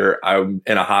month later, I'm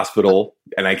in a hospital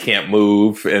and I can't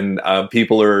move. And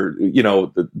people are,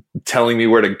 telling me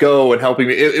where to go and helping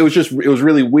me. It was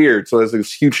really weird. So there's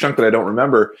this huge chunk that I don't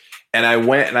remember. And I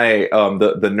went and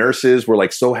the nurses were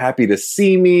like so happy to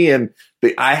see me. And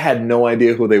I had no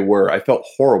idea who they were. I felt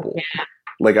horrible. Yeah.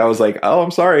 Like I was like, oh,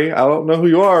 I'm sorry. I don't know who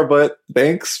you are, but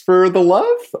thanks for the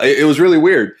love. It was really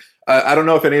weird. I don't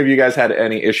know if any of you guys had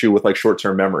any issue with like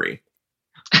short-term memory.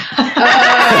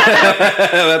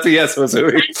 That's a yes,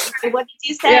 Missouri. What did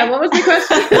you say? Yeah, what was the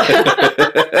question?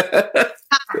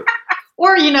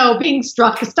 Or, being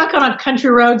stuck on a country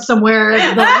road somewhere.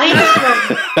 The latest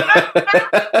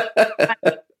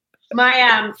road.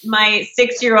 My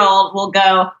 6-year-old will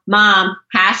go, Mom,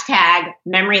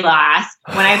 #memory loss.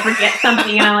 When I forget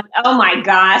something, and I'm like, oh my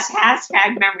gosh,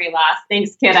 #memory loss.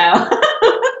 Thanks, kiddo.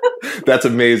 That's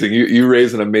amazing. You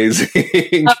raise an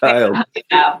amazing child.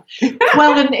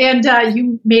 Well, and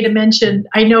you made a mention,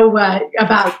 I know,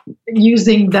 about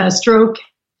using the stroke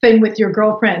thing with your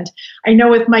girlfriend. I know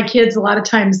with my kids, a lot of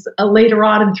times later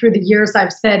on and through the years,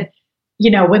 I've said,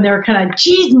 when they're kind of,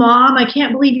 geez, Mom, I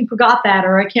can't believe you forgot that,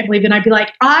 or I can't believe it. And I'd be like,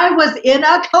 I was in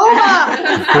a coma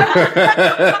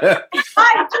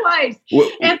twice.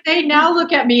 And they now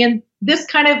look at me, and this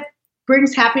kind of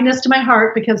brings happiness to my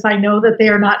heart because I know that they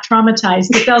are not traumatized.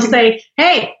 But they'll say,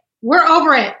 hey, we're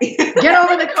over it. Get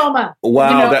over the coma.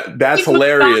 Wow, that's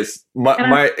hilarious.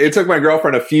 It took my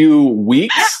girlfriend a few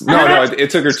weeks. No, it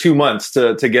took her 2 months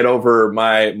to get over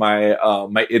my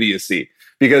idiocy.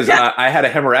 Because I had a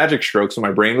hemorrhagic stroke, so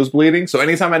my brain was bleeding. So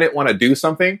anytime I didn't want to do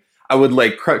something, I would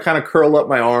like kind of curl up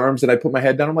my arms and I put my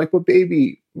head down. I'm like, but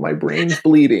baby, my brain's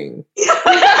bleeding.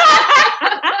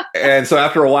 And so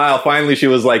after a while, finally she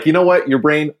was like, you know what? Your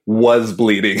brain was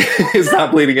bleeding. It's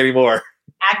not bleeding anymore.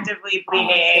 Actively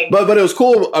bleeding. But it was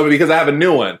cool because I have a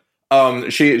new one.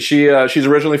 She's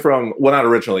originally from, well, not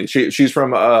originally. She's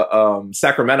from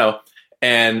Sacramento.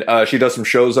 And she does some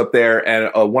shows up there. And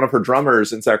one of her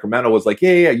drummers in Sacramento was like,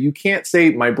 yeah, you can't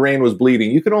say my brain was bleeding.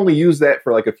 You can only use that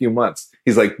for like a few months.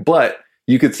 He's like, but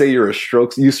you could say you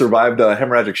survived a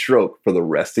hemorrhagic stroke for the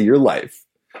rest of your life.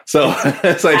 So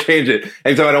I change it.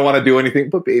 Anytime I don't want to do anything,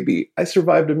 but baby, I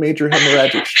survived a major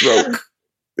hemorrhagic stroke.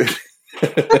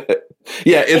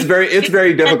 Yeah, it's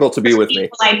very difficult to be with me.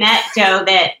 I met, Joe,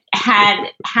 that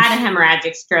had a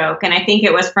hemorrhagic stroke, and I think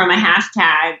it was from a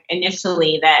hashtag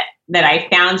initially that I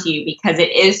found you, because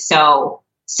it is so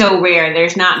rare.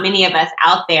 There's not many of us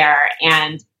out there,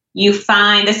 and you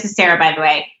find, this is Sarah, by the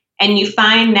way, and you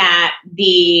find that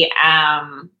the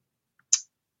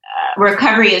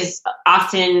recovery is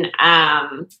often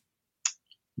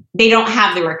they don't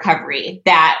have the recovery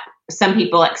that some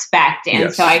people expect.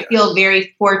 And so I feel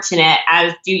very fortunate,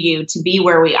 as do you, to be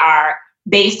where we are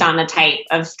based on the type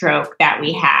of stroke that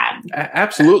we had.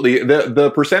 Absolutely.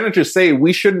 The percentages say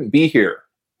we shouldn't be here.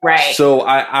 Right. So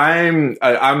I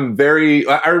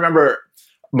remember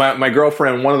my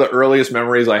girlfriend, one of the earliest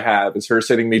memories I have is her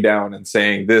sitting me down and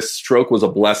saying, this stroke was a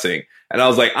blessing. And I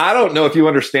was like, I don't know if you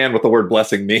understand what the word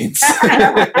blessing means.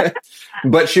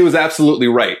 But she was absolutely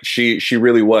right. She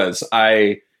really was.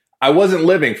 I wasn't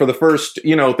living for the first,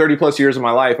 30 plus years of my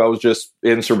life. I was just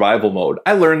in survival mode.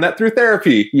 I learned that through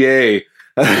therapy. Yay.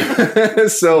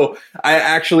 So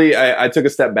I took a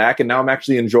step back, and now I'm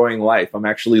actually enjoying life. I'm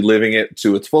actually living it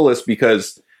to its fullest,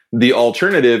 because the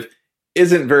alternative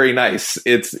isn't very nice.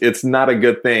 It's not a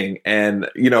good thing. And,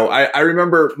 I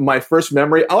remember my first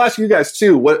memory. I'll ask you guys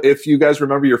too, what if you guys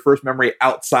remember your first memory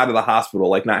outside of the hospital,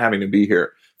 like not having to be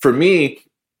here? For me,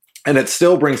 and it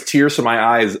still brings tears to my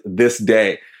eyes this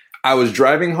day, I was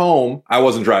driving home. I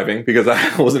wasn't driving because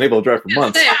I wasn't able to drive for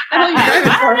months.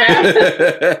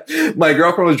 My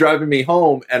girlfriend was driving me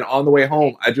home, and on the way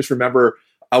home, I just remember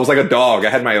I was like a dog. I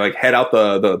had my head out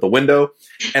the window,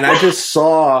 and I just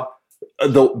saw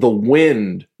the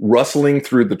wind rustling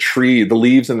through the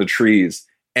leaves in the trees,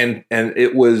 and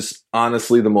it was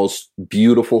honestly the most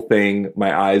beautiful thing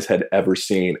my eyes had ever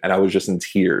seen, and I was just in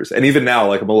tears. And even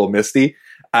now, I'm a little misty.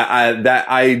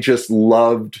 I just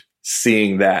loved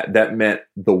seeing that. That meant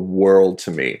the world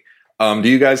to me. Do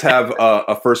you guys have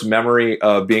a first memory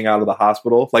of being out of the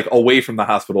hospital, like away from the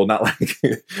hospital, not like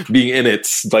being in it,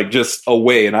 like just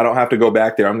away, and I don't have to go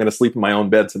back there. I'm going to sleep in my own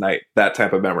bed tonight. That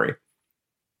type of memory.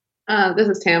 This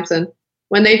is Tamsin.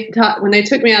 When they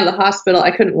took me out of the hospital, I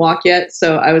couldn't walk yet,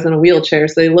 so I was in a wheelchair.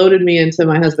 So they loaded me into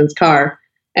my husband's car,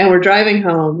 and we're driving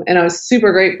home. And I was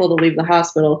super grateful to leave the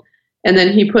hospital. And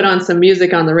then he put on some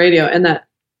music on the radio, and that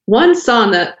one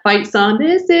song, that fight song,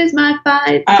 "This Is My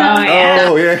Fight Song."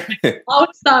 Oh, yeah. I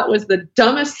always thought was the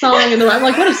dumbest song in the world. I'm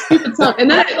like, what a stupid song.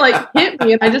 And then it like hit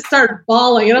me, and I just started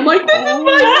bawling. And I'm like, this is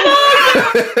my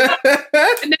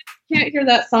song. And then you can't hear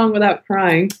that song without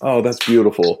crying. Oh, that's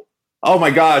beautiful. Oh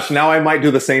my gosh, now I might do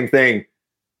the same thing.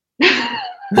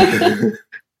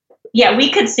 Yeah, we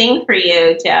could sing for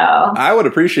you, Joe. I would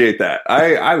appreciate that.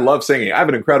 I love singing. I have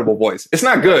an incredible voice. It's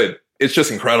not good. It's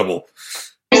just incredible.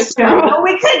 Oh,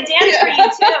 we could dance for you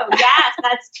too. Yes,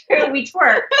 that's true. We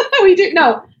twerk. We do.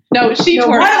 No, she twerks.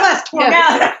 One of us twerks.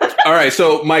 Yeah. All right.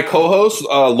 So my co-host,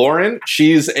 Lauren,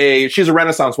 she's a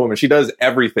Renaissance woman. She does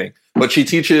everything, but she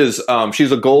teaches,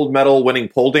 she's a gold medal winning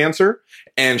pole dancer,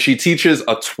 and she teaches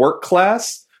a twerk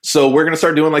class. So we're going to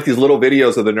start doing like these little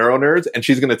videos of the Neuro Nerds, and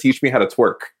she's going to teach me how to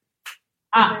twerk.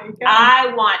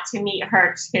 I want to meet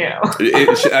her too.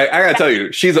 I gotta tell you,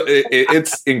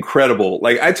 it's incredible.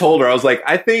 Like I told her, I was like,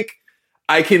 I think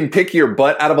I can pick your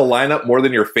butt out of a lineup more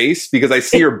than your face, because I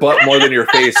see your butt more than your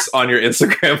face on your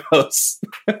Instagram posts.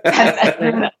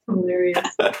 That's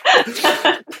hilarious.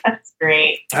 That's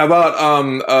great. How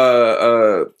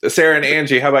about Sarah and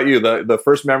Angie? How about you? The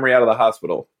first memory out of the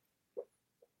hospital.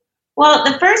 Well,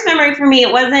 the first memory for me,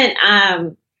 it wasn't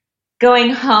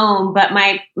going home, but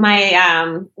my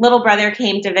little brother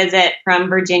came to visit from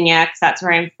Virginia, because that's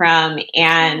where I'm from,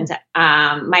 and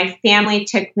my family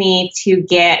took me to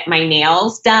get my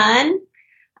nails done,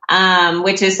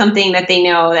 which is something that they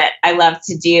know that I love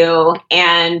to do.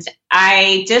 And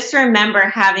I just remember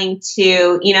having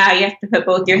to, you know how you have to put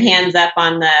both your hands up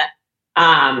on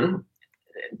the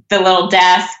little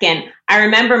desk, and I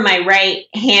remember my right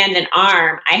hand and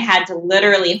arm I had to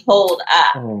literally hold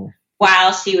up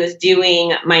while she was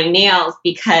doing my nails,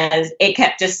 because it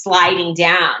kept just sliding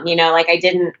down, you know, like I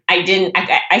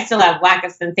still have lack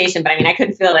of sensation, but I mean, I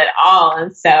couldn't feel it at all.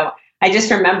 And so I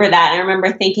just remember that. And I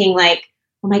remember thinking like,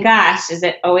 oh my gosh, is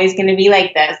it always going to be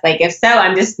like this? Like, if so,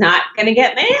 I'm just not going to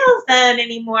get my nails done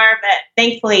anymore. But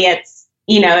thankfully it's,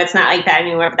 you know, it's not like that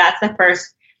anymore. But that's the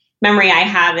first memory I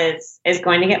have is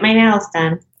going to get my nails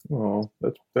done. Oh,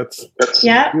 that's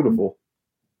beautiful.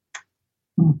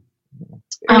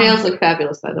 Her nails look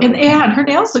fabulous, by the way. And her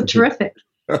nails look terrific.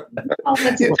 Hey,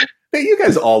 you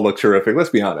guys all look terrific.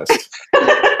 Let's be honest.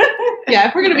 Yeah,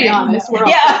 if we're going to be honest, we're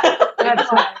all.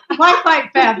 That's right. Quite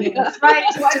fabulous, right?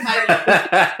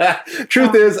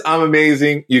 Truth is, I'm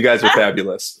amazing. You guys are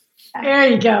fabulous. There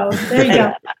you go.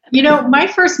 You know, my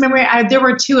first memory, there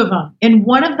were two of them. And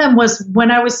one of them was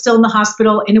when I was still in the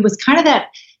hospital. And it was kind of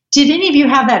that, did any of you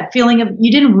have that feeling of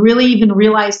you didn't really even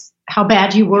realize how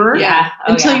bad you were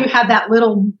until you had that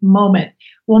little moment?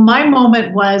 Well, my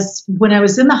moment was when I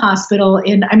was in the hospital,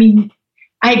 and I mean,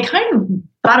 I kind of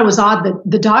thought it was odd that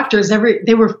the doctors, they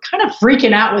were kind of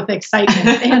freaking out with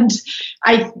excitement. And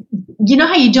you know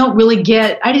how you don't really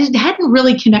hadn't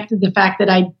really connected the fact that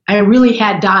I really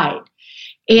had died.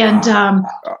 And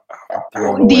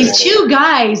these two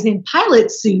guys in pilot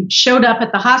suits showed up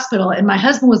at the hospital, and my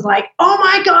husband was like, oh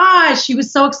my gosh, he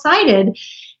was so excited.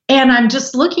 And I'm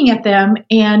just looking at them,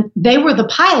 and they were the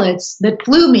pilots that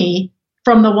flew me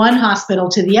from the one hospital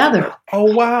to the other. Oh,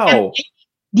 wow.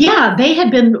 And they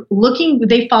had been looking,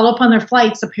 they follow up on their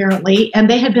flights apparently, and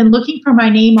they had been looking for my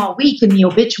name all week in the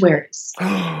obituaries.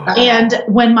 And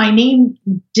when my name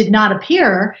did not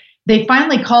appear, they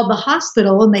finally called the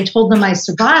hospital and they told them I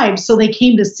survived. So they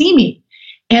came to see me.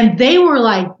 And they were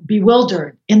like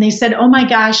bewildered. And they said, oh my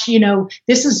gosh, you know,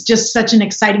 this is just such an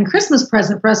exciting Christmas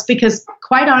present for us, because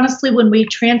quite honestly, when we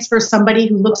transfer somebody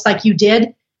who looks like you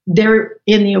did, they're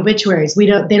in the obituaries. They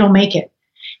don't make it.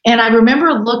 And I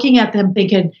remember looking at them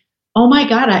thinking, oh my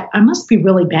God, I must be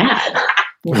really bad.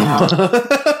 Well,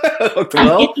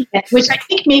 which I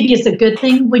think maybe is a good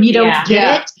thing when you don't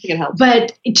get it.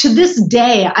 But to this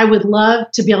day, I would love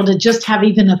to be able to just have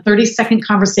even a 30-second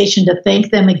conversation to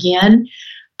thank them again.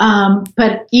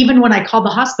 But even when I called the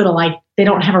hospital, they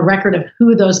don't have a record of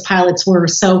who those pilots were.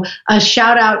 So a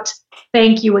shout out,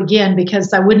 thank you again,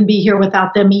 because I wouldn't be here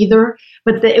without them either.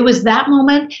 But it was that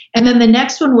moment. And then the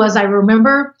next one was, I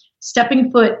remember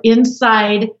stepping foot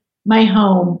inside my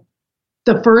home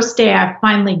the first day I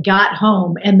finally got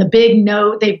home, and the big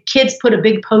note, the kids put a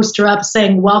big poster up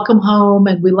saying, "Welcome home,"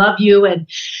 and "We love you," and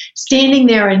standing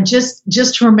there and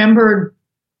just remembered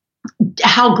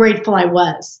how grateful I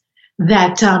was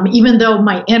that even though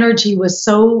my energy was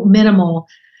so minimal,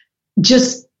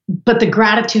 but the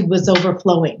gratitude was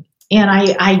overflowing. And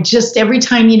I just, every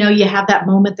time, you have that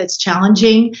moment that's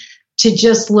challenging, to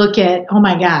just look at, oh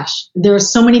my gosh, there are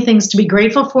so many things to be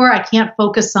grateful for. I can't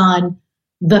focus on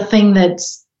the thing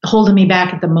that's holding me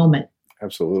back at the moment.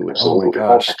 Absolutely. Oh my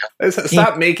gosh.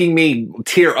 Stop making me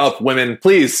tear up, women,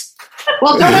 please.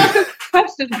 Well, don't ask us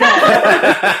questions.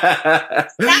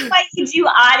 That's why you do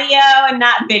audio and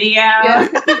not video. Yeah.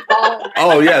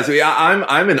 Oh yes,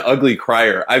 I'm an ugly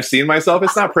crier. I've seen myself.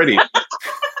 It's not pretty.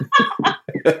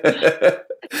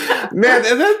 Man,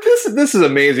 this is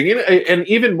amazing. And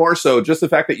even more so, just the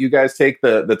fact that you guys take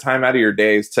the time out of your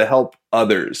days to help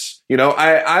others.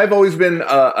 I've always been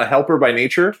a helper by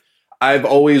nature. I've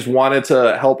always wanted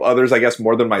to help others, I guess,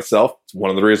 more than myself. It's one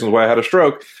of the reasons why I had a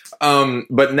stroke.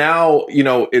 But now,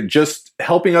 it just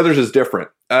helping others is different.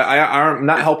 I'm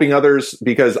not helping others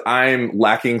because I'm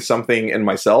lacking something in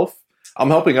myself. I'm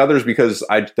helping others because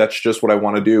that's just what I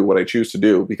want to do, what I choose to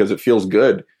do, because it feels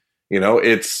good.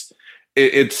 It's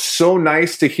so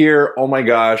nice to hear. Oh my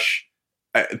gosh.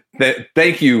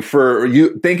 Thank you for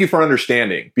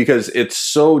understanding, because it's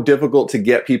so difficult to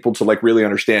get people to really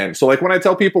understand. So when I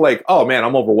tell people oh man,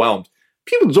 I'm overwhelmed,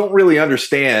 people don't really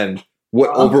understand what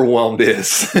overwhelmed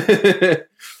is.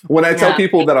 When I tell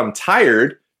people that I'm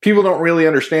tired, people don't really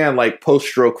understand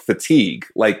post-stroke fatigue.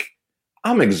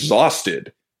 I'm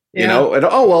exhausted, and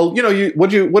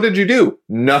what did you do?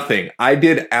 Nothing. I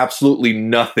did absolutely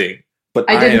nothing, but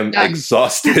I am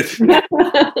exhausted.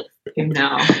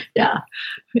 No. Yeah.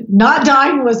 Not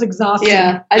dying was exhausting.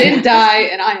 Yeah. I didn't die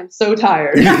and I am so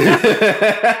tired.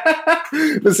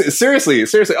 Seriously.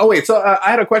 Oh, wait. So I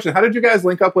had a question. How did you guys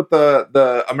link up with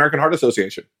the American Heart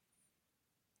Association?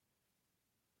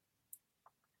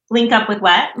 Link up with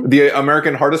what? The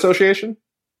American Heart Association?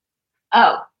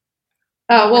 Oh.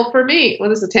 Well, for me,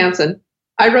 this is Tamsin.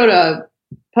 I wrote a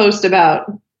post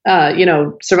about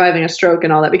surviving a stroke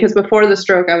and all that, because before the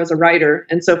stroke, I was a writer.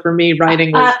 And so for me,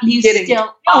 writing was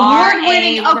still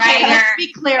award-winning. Okay, let's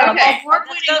be clear. Okay.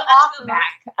 Award-winning author.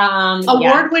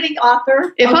 Award-winning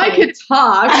author. If I could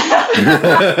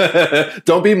talk.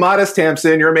 Don't be modest,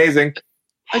 Tamsin. You're amazing.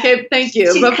 Okay, thank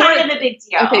you. She's kind of a big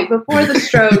deal. Okay, before the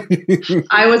stroke,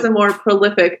 I was a more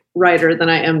prolific writer than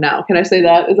I am now. Can I say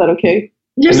that? Is that okay?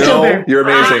 You're still there. You're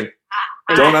amazing.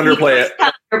 Don't underplay it.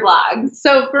 Your blogs.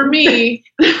 So for me,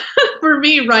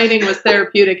 writing was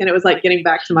therapeutic, and it was like getting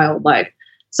back to my old life.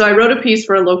 So I wrote a piece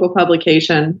for a local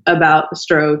publication about the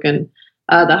stroke, and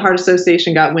the Heart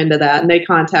Association got wind of that, and they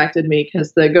contacted me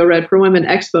because the Go Red for Women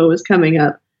Expo was coming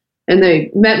up, and they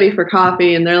met me for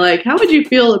coffee, and they're like, "How would you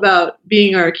feel about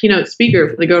being our keynote speaker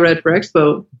for the Go Red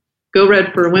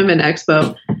for Women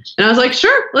Expo?" And I was like,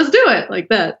 "Sure, let's do it," like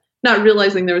that, not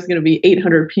realizing there was going to be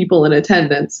 800 people in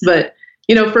attendance, but.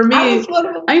 For me,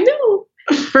 I know.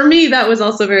 For me, that was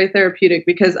also very therapeutic,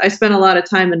 because I spent a lot of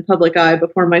time in public eye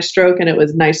before my stroke, and it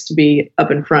was nice to be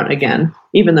up in front again,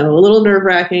 even though a little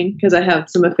nerve-wracking because I have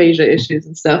some aphasia issues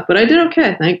and stuff, but I did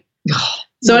okay, I think.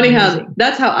 So anyhow,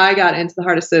 that's how I got into the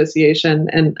Heart Association,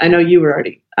 and I know you were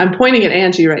already. I'm pointing at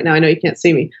Angie right now. I know you can't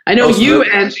see me. I know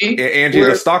Angie. Angie,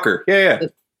 the stalker. Yeah.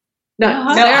 No,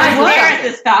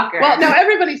 Sarah's the stalker. Well, no,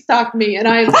 everybody stalked me, and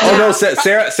I. Oh no,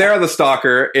 Sarah the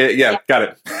stalker. Yeah, got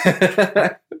it.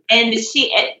 And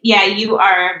you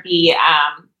are the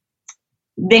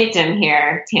victim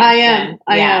here, Tamsin.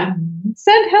 I am.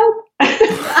 Send help.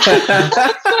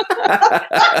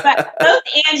 But both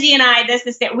Angie and I,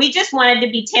 we just wanted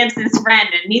to be Tamsin's friend,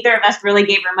 and neither of us really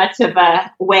gave her much of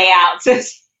a way out. So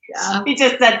we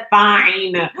just said,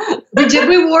 fine. We did.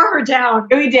 We wore her down.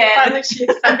 We did.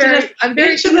 I'm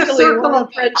very into the circle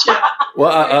of friendship.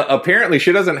 Well, apparently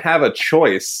she doesn't have a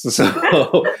choice.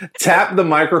 So tap the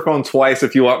microphone twice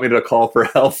if you want me to call for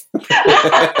help.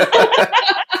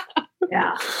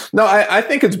 Yeah. No, I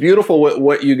think it's beautiful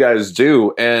what you guys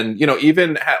do. And,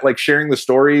 even sharing the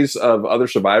stories of other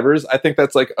survivors, I think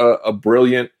that's a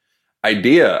brilliant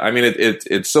idea. I mean,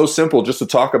 it's so simple just to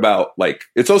talk about,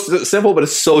 it's so simple, but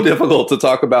it's so difficult to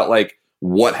talk about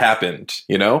what happened,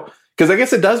 because I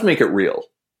guess it does make it real.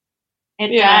 It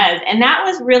does. And that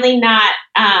was really not,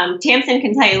 Tamsin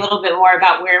can tell you a little bit more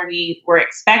about where we were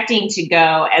expecting to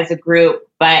go as a group,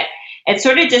 but it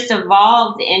sort of just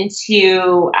evolved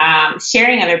into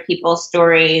sharing other people's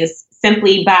stories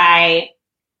simply by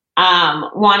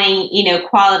wanting,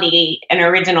 quality and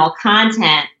original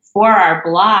content for our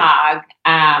blog.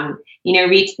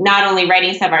 not only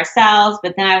writing stuff ourselves,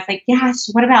 but then I was like, gosh,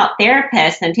 what about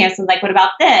therapists? And Tamsin was like, what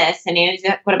about this? And Annie's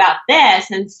like, what about this?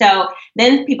 And so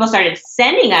then people started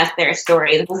sending us their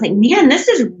stories. I was like, man, this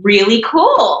is really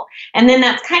cool. And then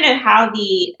that's kind of how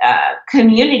the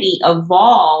community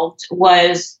evolved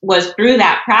was through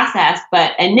that process.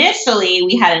 But initially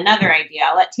we had another idea.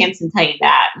 I'll let Tamsin tell you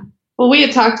that. Well, we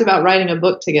had talked about writing a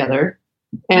book together.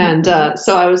 And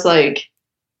so I was like,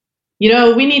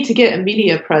 we need to get a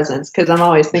media presence, because I'm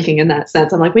always thinking in that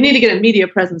sense. I'm like, we need to get a media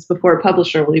presence before a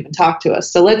publisher will even talk to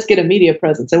us. So let's get a media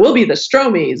presence and we'll be the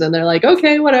Stromies. And they're like,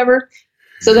 okay, whatever.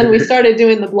 So then we started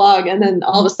doing the blog, and then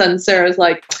all of a sudden Sarah's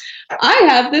like, I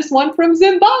have this one from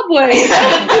Zimbabwe.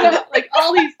 Like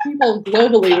all these people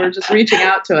globally were just reaching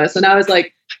out to us. And I was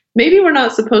like, maybe we're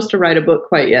not supposed to write a book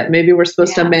quite yet. Maybe we're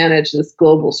supposed to manage this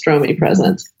global Stromie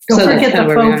presence. Don't forget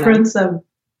the faux prince of...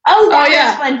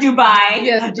 one, Dubai.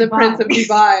 Yes, the Prince of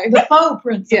Dubai. The faux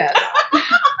prince. Yes.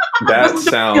 That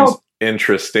sounds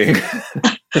interesting.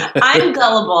 I'm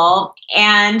gullible,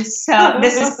 and so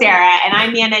this is Sarah, and I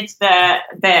manage the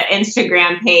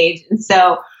Instagram page, and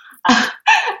so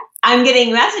I'm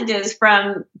getting messages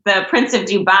from the Prince of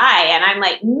Dubai, and I'm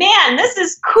like, man, this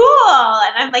is cool.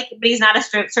 And I'm like, but he's not a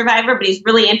stroke survivor, but he's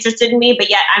really interested in me. But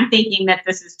yet I'm thinking that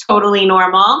this is totally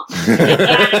normal. And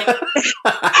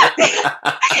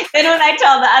then when I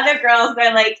tell the other girls,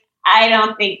 they're like, I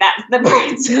don't think that's the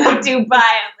Prince of Dubai.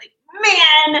 I'm like,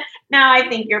 man, now I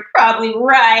think you're probably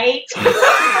right.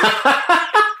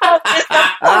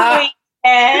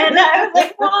 And I was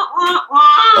like, wah, wah,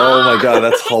 wah. Oh my God,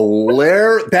 that's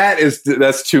hilarious.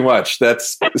 That's too much. That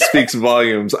speaks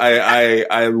volumes.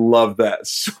 I love that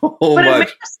so but much.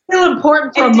 It was still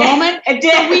important for a moment. It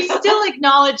did. We still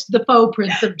acknowledge the faux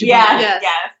Prince of Dubai.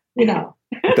 Yes.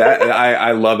 That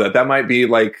I love that. That might be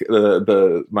like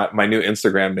my new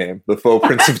Instagram name, the faux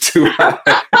Prince of Dubai.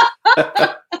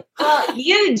 Well,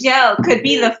 you, Joe, could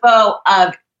be the faux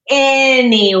of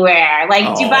anywhere. Like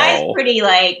Dubai is pretty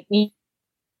like.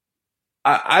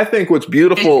 I think what's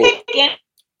beautiful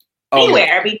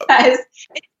anywhere because.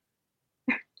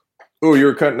 Oh, you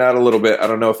were cutting out a little bit. I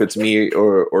don't know if it's me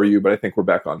or you, but I think we're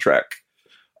back on track.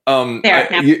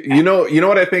 You know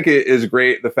what I think is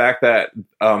great? The fact that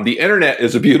the internet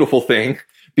is a beautiful thing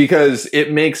because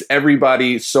it makes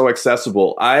everybody so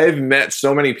accessible. I've met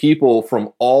so many people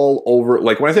from all over,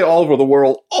 like when I say all over the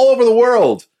world,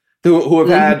 who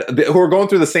have who are going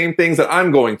through the same things that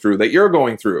I'm going through, that you're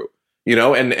going through,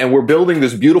 and we're building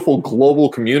this beautiful global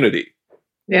community.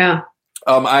 Yeah.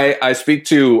 I speak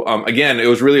to, again, it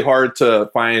was really hard to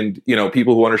find,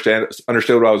 people who understood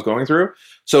what I was going through.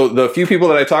 So the few people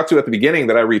that I talked to at the beginning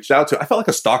that I reached out to, I felt like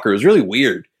a stalker. It was really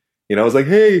weird. I was like,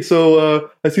 hey, so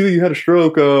I see that you had a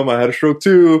stroke. I had a stroke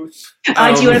too. Do you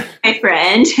want to be my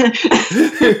friend?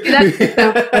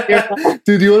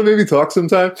 Dude, do you want to maybe talk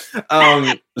sometime?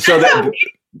 So that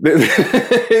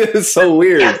it's so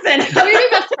weird. Listen, can we be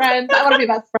best friends? I want to be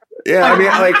best friends. Yeah, I mean,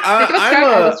 like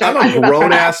I'm a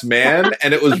grown ass man,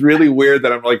 and it was really weird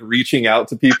that I'm like reaching out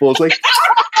to people. It's like,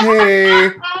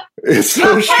 hey, it's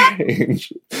so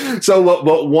strange. So,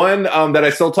 but one that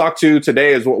I still talk to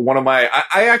today is one of my.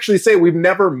 I actually say we've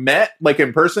never met like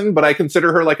in person, but I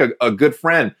consider her like a good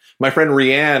friend. My friend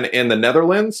Rianne in the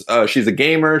Netherlands. She's a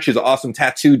gamer. She's an awesome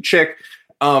tattooed chick.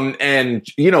 And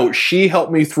she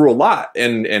helped me through a lot,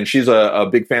 and she's a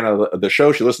big fan of the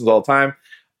show. She listens all the time.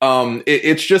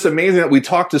 It's just amazing that we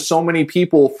talk to so many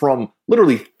people from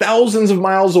literally thousands of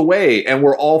miles away, and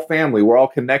we're all family. We're all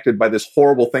connected by this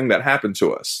horrible thing that happened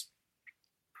to us.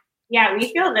 Yeah,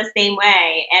 we feel the same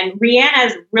way. And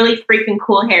Rihanna's really freaking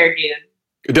cool hair,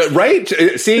 dude. Right?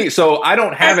 See, so I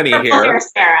don't have any hair.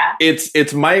 Sarah.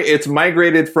 It's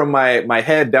migrated from my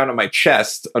head down to my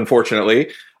chest, unfortunately.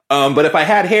 But if I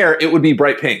had hair, it would be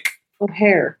bright pink. What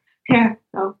hair? Hair.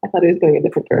 Oh, I thought he was going a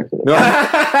different direction. No.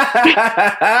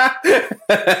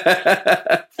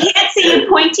 Can't see you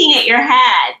pointing at your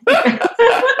head.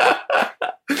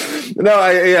 No,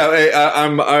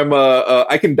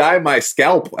 I can dye my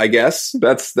scalp. I guess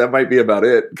that might be about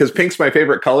it. Because pink's my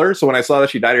favorite color. So when I saw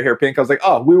that she dyed her hair pink, I was like,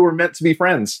 oh, we were meant to be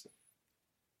friends.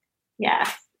 Yeah.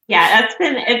 It's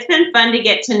been fun to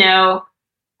get to know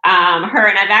her,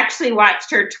 and I've actually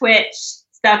watched her Twitch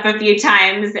stuff a few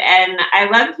times, and I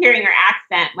love hearing her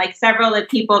accent. Like several of the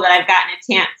people that I've gotten a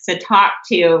chance to talk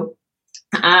to,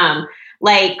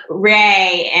 like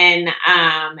Ray and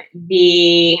oh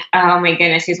my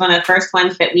goodness, she's one of the first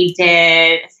ones that we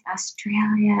did.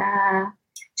 Australia.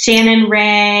 Shannon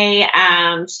Ray,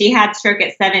 she had stroke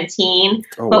at 17.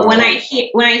 Oh, but wow. when I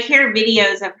hear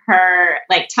videos of her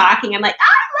like talking, I'm like,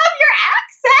 I love your accent.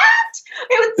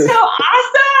 It was so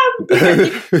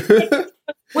awesome.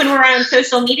 when we're on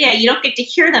social media, you don't get to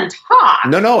hear them talk.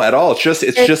 No, at all. It's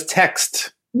just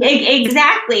text.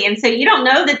 Exactly. And so you don't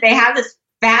know that they have this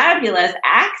fabulous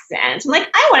accent. I'm like,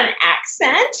 I want an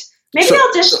accent. Maybe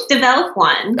I'll just develop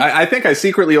one. I think I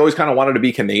secretly always kind of wanted to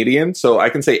be Canadian, so I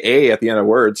can say A at the end of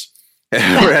words or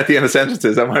at the end of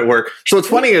sentences. That might work. So what's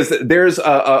funny is that there's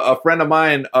a friend of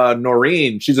mine,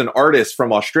 Noreen. She's an artist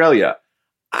from Australia.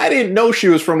 I didn't know she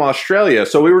was from Australia,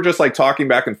 so we were just like talking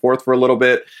back and forth for a little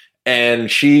bit,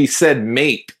 and she said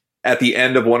mate at the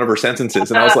end of one of her sentences,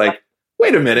 and I was like,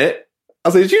 wait a minute. I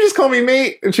was like, did you just call me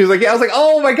mate? And she was like, yeah. I was like,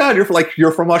 oh my God,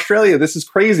 you're from Australia. This is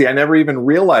crazy. I never even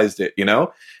realized it, you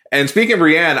know? And speaking of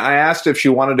Brienne, I asked if she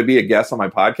wanted to be a guest on my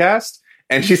podcast,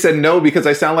 and she said no because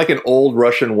I sound like an old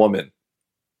Russian woman.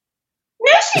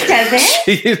 No, she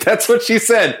doesn't. That's what she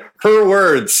said. Her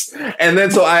words. And then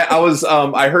so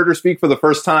I heard her speak for the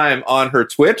first time on her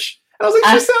Twitch, and I was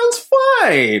like, she sounds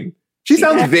fine. She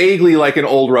sounds vaguely like an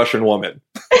old Russian woman.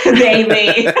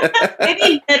 Vaguely.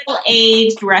 Maybe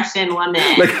middle-aged Russian woman.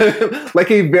 Like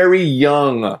a very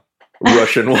young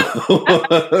Russian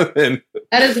woman.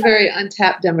 That is a very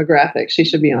untapped demographic. She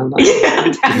should be online.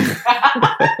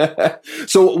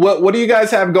 So what do you guys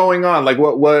have going on? Like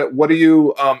what are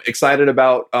you excited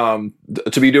about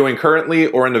to be doing currently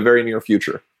or in the very near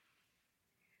future?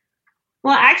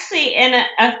 Well, actually, in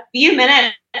a few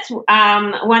minutes,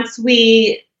 once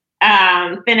we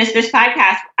finish this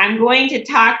podcast, I'm going to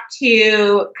talk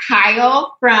to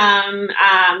Kyle from,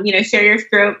 Share Your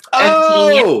Stroke.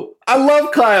 Oh, I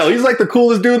love Kyle. He's like the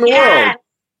coolest dude in the world.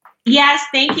 Yes.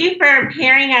 Thank you for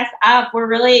pairing us up. We're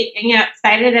really,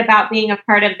 excited about being a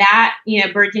part of that,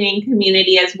 burgeoning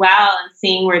community as well and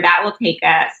seeing where that will take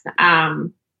us.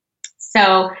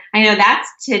 So I know that's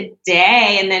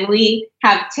today. And then we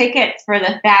have tickets for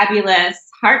the fabulous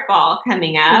Heart Ball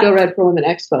coming up. Go Red for Women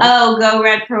Expo. Oh, Go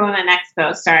Red for Women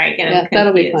Expo. Sorry,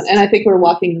 that'll be fun. And I think we're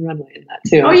walking the runway in that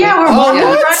too. Oh yeah, we're walking the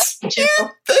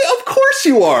runway. Of course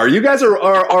you are. You guys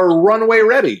are runway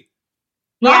ready.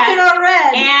 Rocking our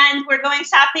red. And we're going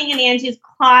shopping in Angie's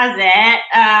closet.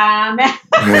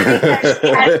 She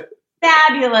has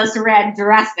fabulous red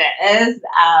dresses.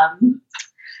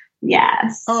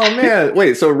 Yes. Oh man.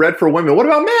 Wait, so red for women. What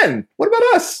about men? What about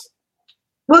us?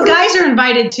 Well, guys are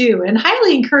invited too, and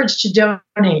highly encouraged to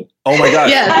donate. Oh my gosh!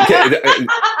 Yes. Okay.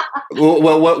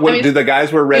 Well, what do the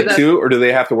guys wear red too, or do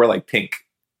they have to wear like pink?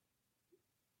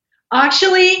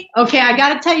 Actually, okay, I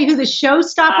got to tell you who the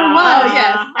showstopper was.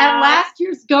 Yes. At last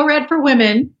year's Go Red for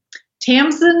Women,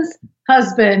 Tamsin's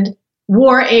husband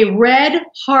wore a red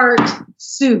heart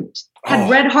suit, had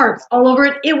red hearts all over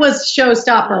it. It was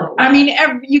showstopper. I mean,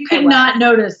 you could not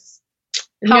notice.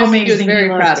 How amazing. He was very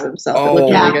proud of himself.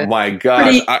 Oh my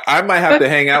gosh. I might have to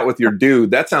hang out with your dude.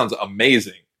 That sounds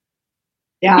amazing.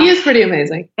 Yeah. He is pretty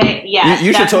amazing. Yeah.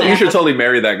 You should totally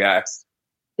marry that guy.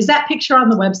 Is that picture on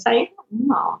the website?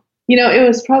 No. It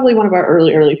was probably one of our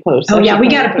early posts. Oh yeah, we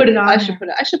got to put it on. I should put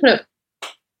up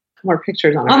more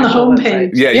pictures on the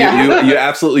homepage. Yeah, you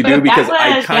absolutely do, because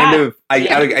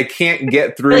I can't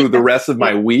get through the rest of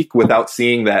my week without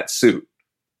seeing that suit.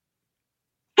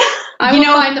 I will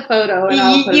find the photo.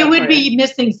 And you would be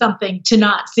missing something to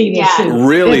not see the suit.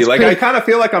 Really? I kind of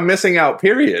feel like I'm missing out,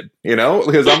 period.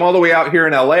 Because I'm all the way out here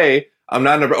in LA. I'm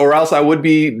not, or else I would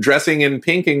be dressing in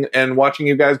pink and watching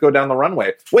you guys go down the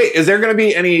runway. Wait, is there going to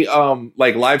be any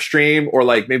live stream or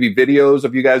maybe videos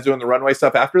of you guys doing the runway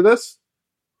stuff after this?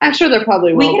 I'm sure there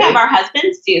probably will. We could have our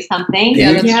husbands do something.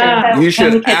 Yeah, that's true. You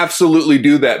should absolutely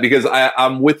do that, because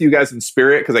I'm with you guys in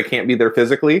spirit, because I can't be there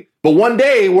physically. But one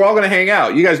day we're all going to hang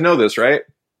out. You guys know this, right?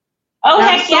 Oh,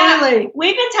 heck yeah.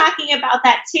 We've been talking about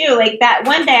that too. That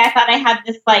one day I thought I had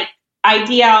this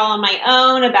idea all on my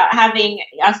own about having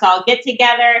us all get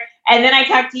together. And then I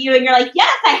talked to you and you're like,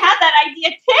 yes, I had that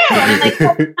idea too. And I'm like,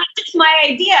 well, it's not just my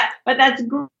idea, but that's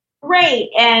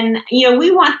great. And, we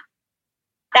want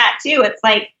that too. It's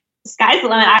like, the sky's the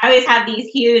limit. I always have these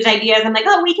huge ideas. I'm like,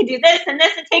 oh, we could do this and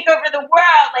take over the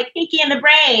world, like Pinky and the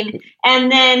Brain.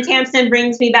 And then Tamsin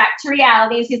brings me back to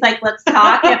reality. She's like, let's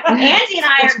talk. Angie and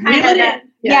I are kind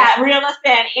of reel us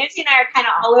in. Angie and I are kind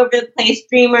of all over the place,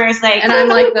 dreamers. And I'm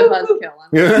like the buzzkill.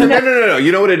 No.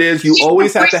 You know what it is? You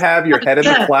always have to have your head in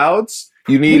the clouds.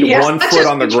 You need one foot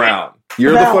on the ground.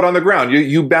 You're the foot on the ground.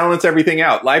 You balance everything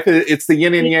out. Life, it's the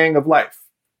yin and yang of life.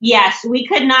 Yes, we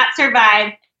could not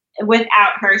survive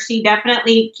without her. She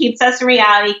definitely keeps us in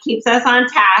reality, keeps us on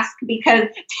task, because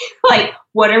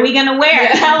what are we going to wear?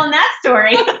 Telling that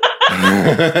story.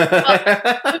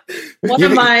 One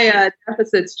of my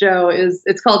deficits, Joe,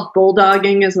 it's called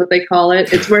bulldogging is what they call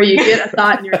it. It's where you get a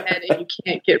thought in your head and you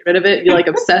can't get rid of it. You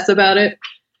obsess about it.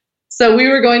 So we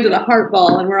were going to the Heart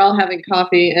Ball, and we're all having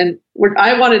coffee, and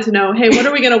I wanted to know, hey, what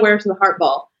are we going to wear to the Heart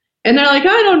Ball? And they're like,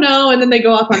 I don't know. And then they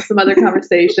go off on some other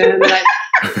conversation.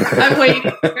 And I'm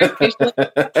waiting.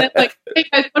 And like, hey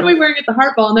guys, what are we wearing at the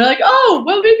Heart Ball? And they're like, oh,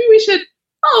 well, maybe we should.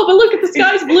 Oh, but look at the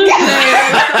sky's blue today.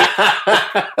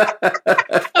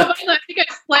 So finally, I think I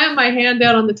slammed my hand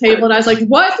down on the table and I was like,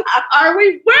 what are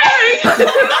we wearing?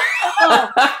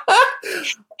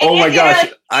 Oh my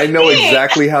gosh. I know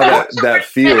exactly how that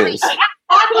feels.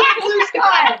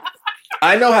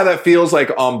 I know how that feels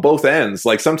like on both ends.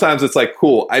 Like sometimes it's like,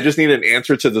 cool, I just need an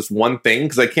answer to this one thing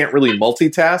because I can't really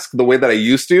multitask the way that I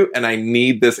used to. And I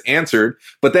need this answered.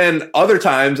 But then other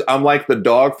times I'm like the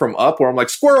dog from Up where I'm like,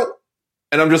 squirrel.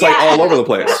 And I'm just like all over the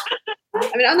place.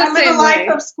 I mean, I'm I live a life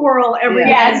of squirrel every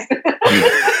day.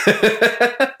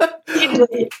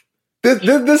 This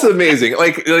is amazing.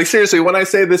 Like seriously, when I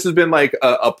say this has been like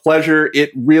a pleasure,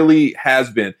 it really has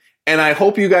been. And I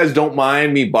hope you guys don't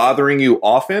mind me bothering you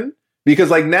often because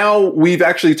like now we've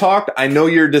actually talked. I know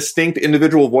your distinct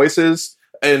individual voices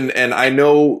and I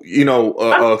know,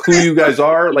 who you guys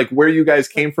are, like where you guys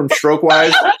came from stroke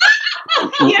wise.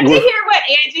 You have to hear what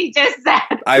Angie just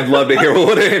said. I'd love to hear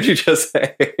what Angie just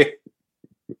said.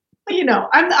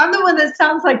 I'm the one that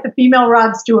sounds like the female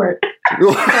Rod Stewart.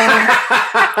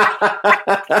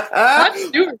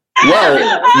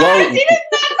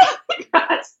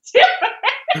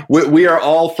 Well, we are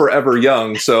all forever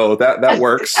young, so that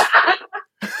works.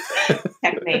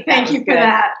 Thank you for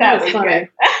that. That was funny.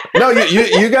 No,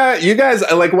 you guys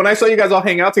like when I saw you guys all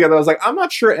hang out together, I was like, I'm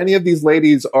not sure any of these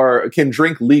ladies can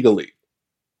drink legally.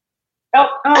 Oh,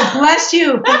 bless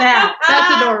you for that.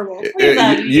 That's adorable.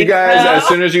 You guys, as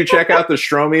soon as you check out the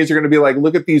Stromies, you're going to be like,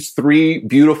 look at these three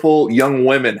beautiful young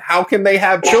women. How can they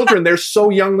have children? They're so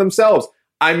young themselves.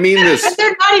 I mean this.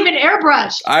 They're not even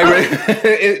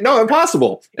airbrushed. No,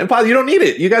 impossible. You don't need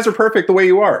it. You guys are perfect the way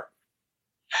you are.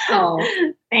 Oh,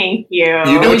 thank you.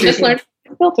 We just learned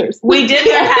filters. We did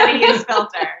learn how to use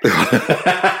filters.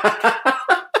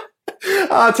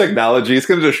 Technology. It's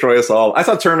going to destroy us all. I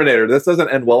saw Terminator. This doesn't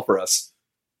end well for us.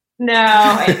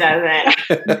 No, it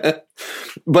doesn't.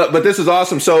 But this is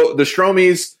awesome. So the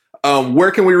Stromies,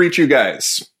 where can we reach you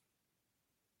guys?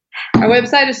 Our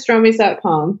website is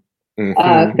stromies.com.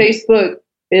 Mm-hmm. Facebook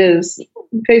is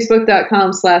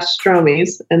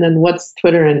facebook.com/Stromies. And then what's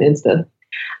Twitter and Insta?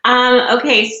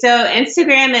 Okay, so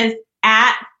Instagram is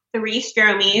at 3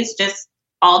 Stromies, just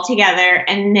all together.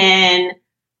 And then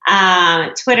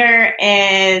Twitter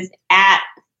is at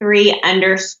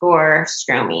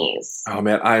 3_Stromies. Oh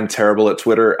man, I'm terrible at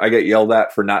Twitter. I get yelled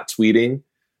at for not tweeting.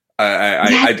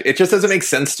 It just doesn't make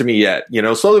sense to me yet.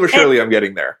 Slowly but surely I'm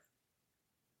getting there.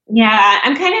 Yeah,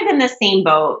 I'm kind of in the same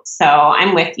boat. So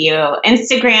I'm with you.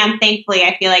 Instagram, thankfully,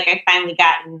 I feel like I've finally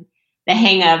gotten the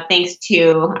hang of, thanks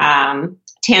to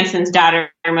Tanson's daughter,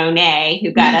 Monet,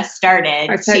 who got us started.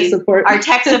 Our tech support. Our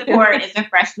tech support is a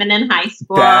freshman in high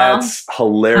school. That's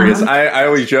hilarious. I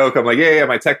always joke. I'm like, yeah,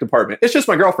 my tech department. It's just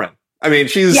my girlfriend. I mean,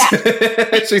 she went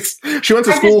to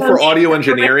school for audio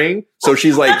engineering, so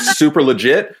she's like super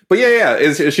legit. But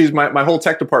she's my whole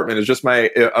tech department is just my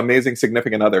amazing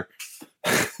significant other.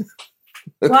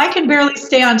 Well, I can barely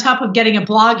stay on top of getting a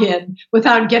blog in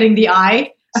without getting the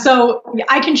eye. So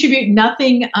I contribute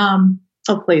nothing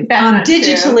please.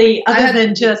 Digitally other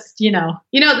than just,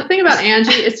 the thing about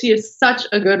Angie is she is such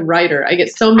a good writer. I get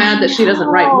so mad that she doesn't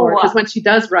write more because when she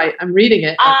does write, I'm reading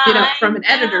it, from an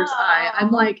editor's eye.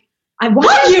 I'm like, I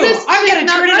want you. I'm going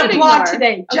to turn in a blog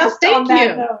today. Just thank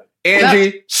you. Note.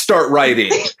 Angie, start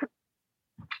writing.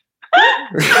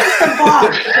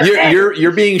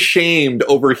 You're being shamed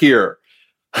over here.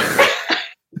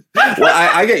 Well,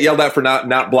 I get yelled at for not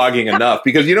blogging enough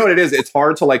because you know what it is? It's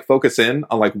hard to like focus in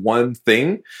on like one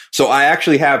thing. So I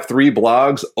actually have 3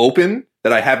 blogs open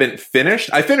that I haven't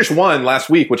finished. I finished one last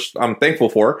week, which I'm thankful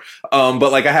for.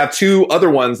 But like I have 2 other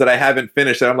ones that I haven't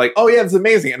finished that I'm like, oh yeah, it's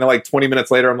amazing. And then like 20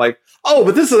 minutes later, I'm like, oh,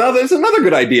 but this is another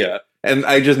good idea. And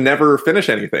I just never finish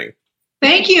anything.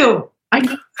 Thank you. I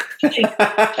know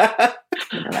that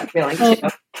feeling too.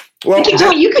 Well,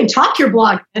 you can talk your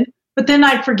blog in, but then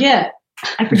I forget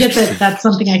that that's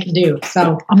something I can do.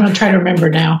 So I'm going to try to remember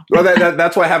now. Well,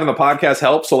 that's why having the podcast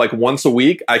helps. So like once a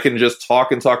week, I can just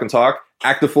talk,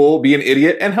 act a fool, be an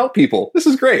idiot, and help people. This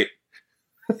is great.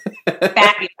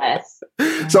 Fabulous.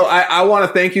 So I want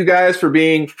to thank you guys for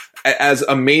being as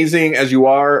amazing as you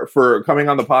are, for coming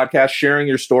on the podcast, sharing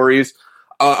your stories.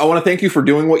 I want to thank you for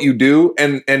doing what you do.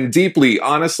 And deeply,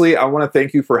 honestly, I want to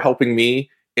thank you for helping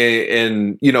me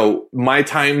in my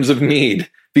times of need.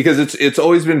 Because it's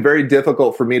always been very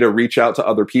difficult for me to reach out to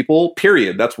other people,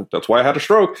 period. That's why I had a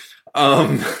stroke.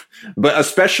 But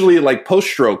especially like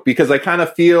post-stroke, because I kind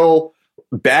of feel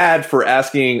bad for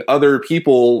asking other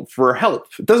people for help.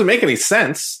 It doesn't make any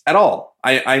sense at all.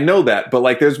 I know that, but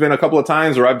like there's been a couple of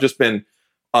times where I've just been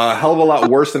a hell of a lot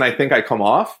worse than I think I come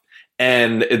off.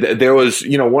 And there was,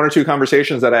 one or two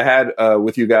conversations that I had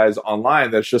with you guys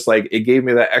online that's just like, it gave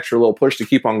me that extra little push to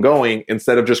keep on going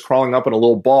instead of just crawling up in a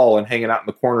little ball and hanging out in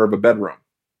the corner of a bedroom.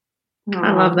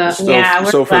 I love that.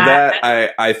 So for that,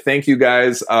 I thank you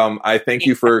guys. I thank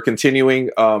you for continuing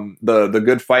the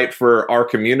good fight for our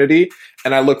community.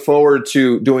 And I look forward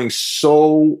to doing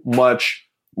so much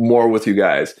more with you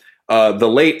guys. The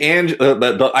late Angie,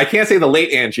 I can't say the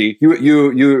late Angie.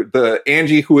 You, the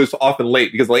Angie who is often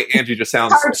late, because late Angie just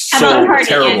sounds so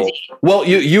terrible. Angie. Well,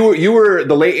 you were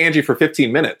the late Angie for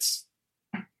 15 minutes.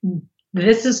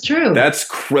 This is true.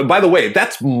 By the way,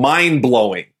 that's mind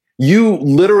blowing. You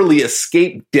literally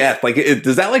escaped death. Like,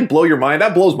 does that like blow your mind?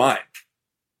 That blows mine.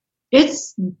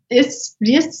 It's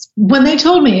when they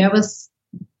told me, She's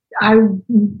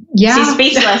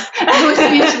speechless. I was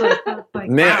speechless. I was like,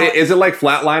 man, wow. Is it like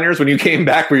Flatliners when you came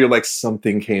back where you're like,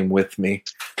 something came with me?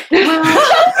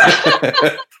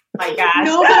 My gosh.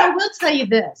 No, but I will tell you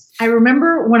this. I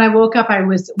remember when I woke up,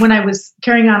 when I was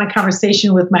carrying on a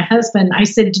conversation with my husband, I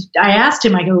asked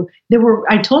him, I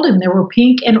told him there were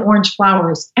pink and orange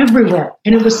flowers everywhere.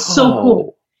 And it was so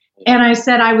cool. And I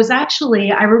said, I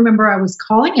remember I was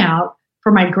calling out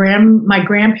for my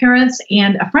grandparents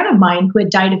and a friend of mine who had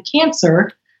died of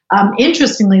cancer.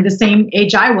 Interestingly, the same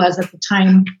age I was at the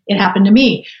time it happened to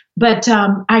me. But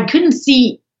I couldn't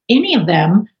see any of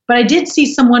them. But I did see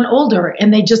someone older,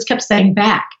 and they just kept saying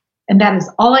back. And that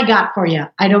is all I got for you.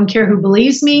 I don't care who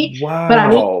believes me. Wow. But I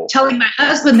was telling my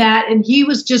husband that, and he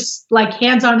was just like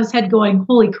hands on his head going,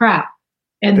 holy crap.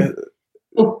 And,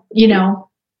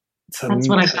 that's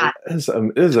what I got.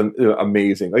 It is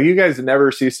amazing. Like, you guys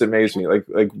never cease to amaze me.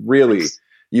 Like really,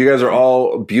 you guys are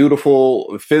all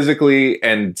beautiful physically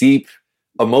and deep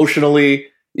emotionally.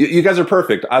 You guys are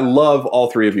perfect. I love all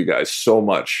three of you guys so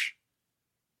much.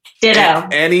 Ditto.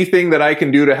 Anything that I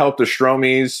can do to help the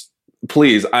Stromies,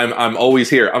 please. I'm always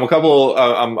here. I'm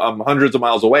I'm hundreds of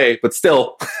miles away, but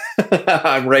still,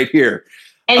 I'm right here.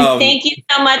 And thank you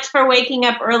so much for waking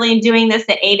up early and doing this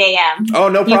at 8 a.m. Oh,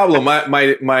 no problem.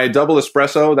 My double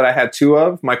espresso that I had two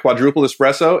of, my quadruple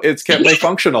espresso, it's kept me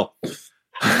functional.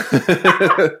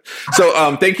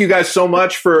 So thank you guys so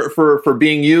much for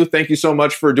being you. Thank you so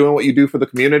much for doing what you do for the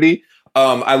community.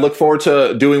 I look forward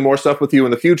to doing more stuff with you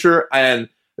in the future, and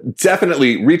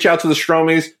definitely reach out to the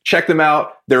Stromies, check them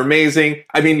out. They're amazing.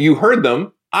 I mean, you heard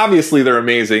them. Obviously, they're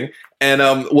amazing. And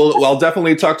I'll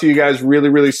definitely talk to you guys really,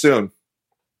 really soon.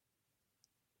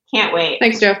 Can't wait.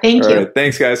 Thanks, Jeff. Thank you. Right,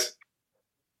 thanks, guys.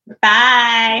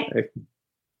 Bye.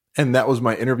 And that was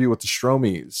my interview with the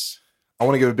Stromies. I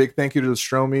want to give a big thank you to the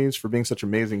Stromies for being such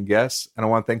amazing guests. And I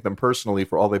want to thank them personally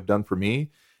for all they've done for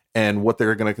me and what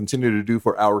they're going to continue to do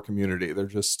for our community. They're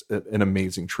just an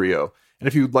amazing trio. And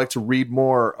if you'd like to read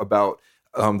more about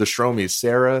the Stromies,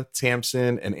 Sarah,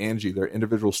 Tamsin, and Angie, their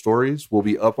individual stories will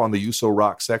be up on the You So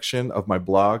Rock section of my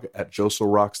blog at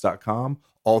josorocks.com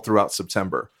all throughout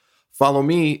September. Follow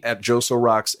me at Joso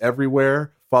Rocks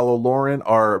everywhere. Follow Lauren,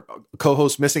 our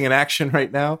co-host missing in action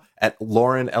right now, at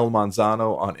Lauren L.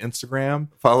 Manzano on Instagram.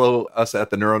 Follow us at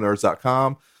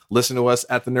theneuronerds.com. Listen to us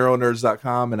at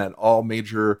theneuronerds.com and at all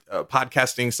major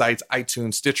podcasting sites,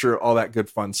 iTunes, Stitcher, all that good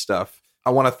fun stuff. I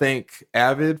want to thank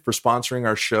Avid for sponsoring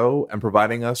our show and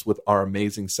providing us with our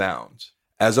amazing sound.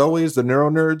 As always, the Neuro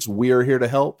Nerds, we are here to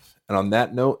help. And on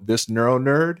that note, this Neuro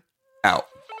Nerd, out.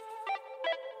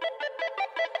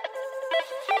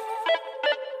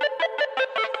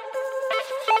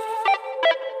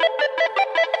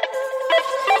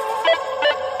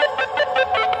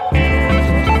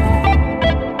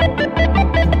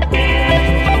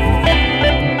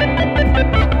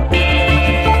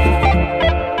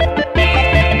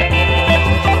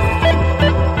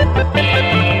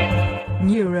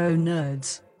 Neuro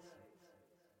Nerds.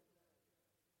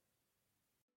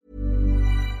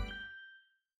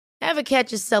 Ever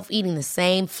catch yourself eating the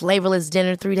same flavorless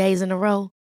dinner 3 days in a row?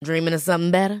 Dreaming of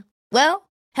something better? Well,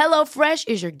 HelloFresh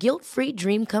is your guilt-free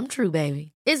dream come true,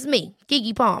 baby. It's me,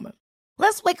 Keke Palmer.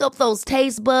 Let's wake up those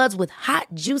taste buds with hot,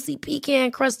 juicy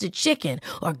pecan-crusted chicken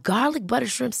or garlic butter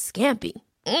shrimp scampi.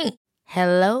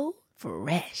 Hello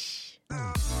Fresh.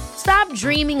 Stop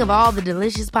dreaming of all the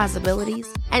delicious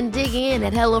possibilities and dig in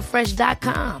at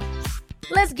HelloFresh.com.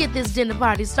 Let's get this dinner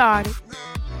party started.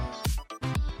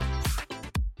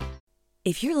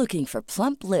 If you're looking for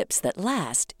plump lips that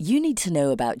last, you need to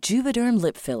know about Juvederm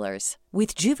lip fillers.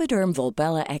 With Juvederm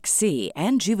Volbella XC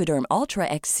and Juvederm Ultra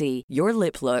XC, your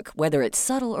lip look, whether it's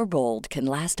subtle or bold, can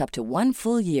last up to 1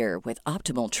 full year with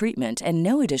optimal treatment and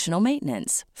no additional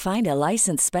maintenance. Find a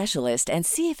licensed specialist and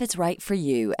see if it's right for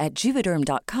you at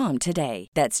Juvederm.com today.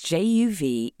 That's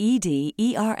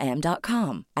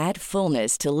JUVEDERM.com. Add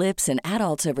fullness to lips in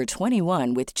adults over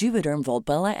 21 with Juvederm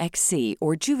Volbella XC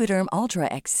or Juvederm Ultra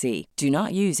XC. Do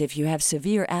not use if you have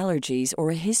severe allergies or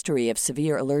a history of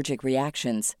severe allergic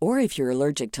reactions, or if you're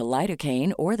allergic to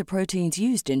lidocaine or the proteins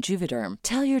used in Juvederm.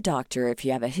 Tell your doctor if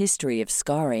you have a history of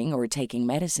scarring or taking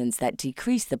medicines that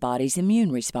decrease the body's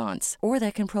immune response or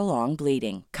that can prolong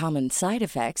bleeding. Common side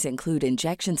effects include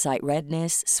injection site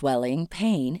redness, swelling,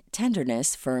 pain,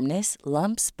 tenderness, firmness,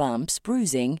 lumps, bumps,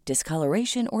 bruising,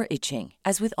 discoloration, or itching.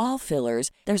 As with all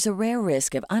fillers, there's a rare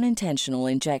risk of unintentional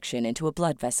injection into a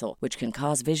blood vessel, which can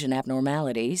cause vision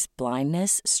abnormalities,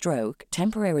 blindness, stroke,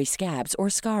 temporary scabs,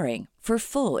 or scarring. For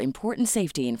full important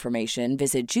safety information,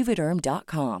 visit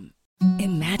Juvederm.com.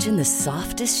 Imagine the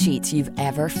softest sheets you've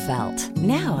ever felt.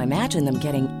 Now imagine them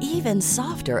getting even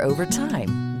softer over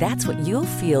time. That's what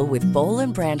you'll feel with Boll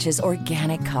 & Branch's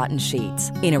organic cotton sheets.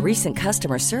 In a recent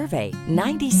customer survey,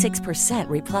 96%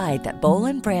 replied that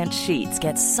Boll & Branch sheets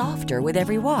get softer with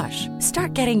every wash.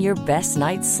 Start getting your best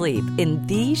night's sleep in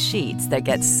these sheets that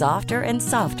get softer and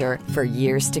softer for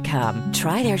years to come.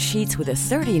 Try their sheets with a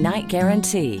 30-night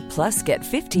guarantee. Plus, get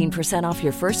 15% off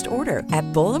your first order at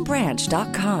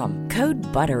bollandbranch.com. Code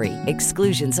BUTTERY.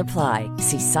 Exclusions apply.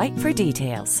 See site for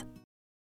details.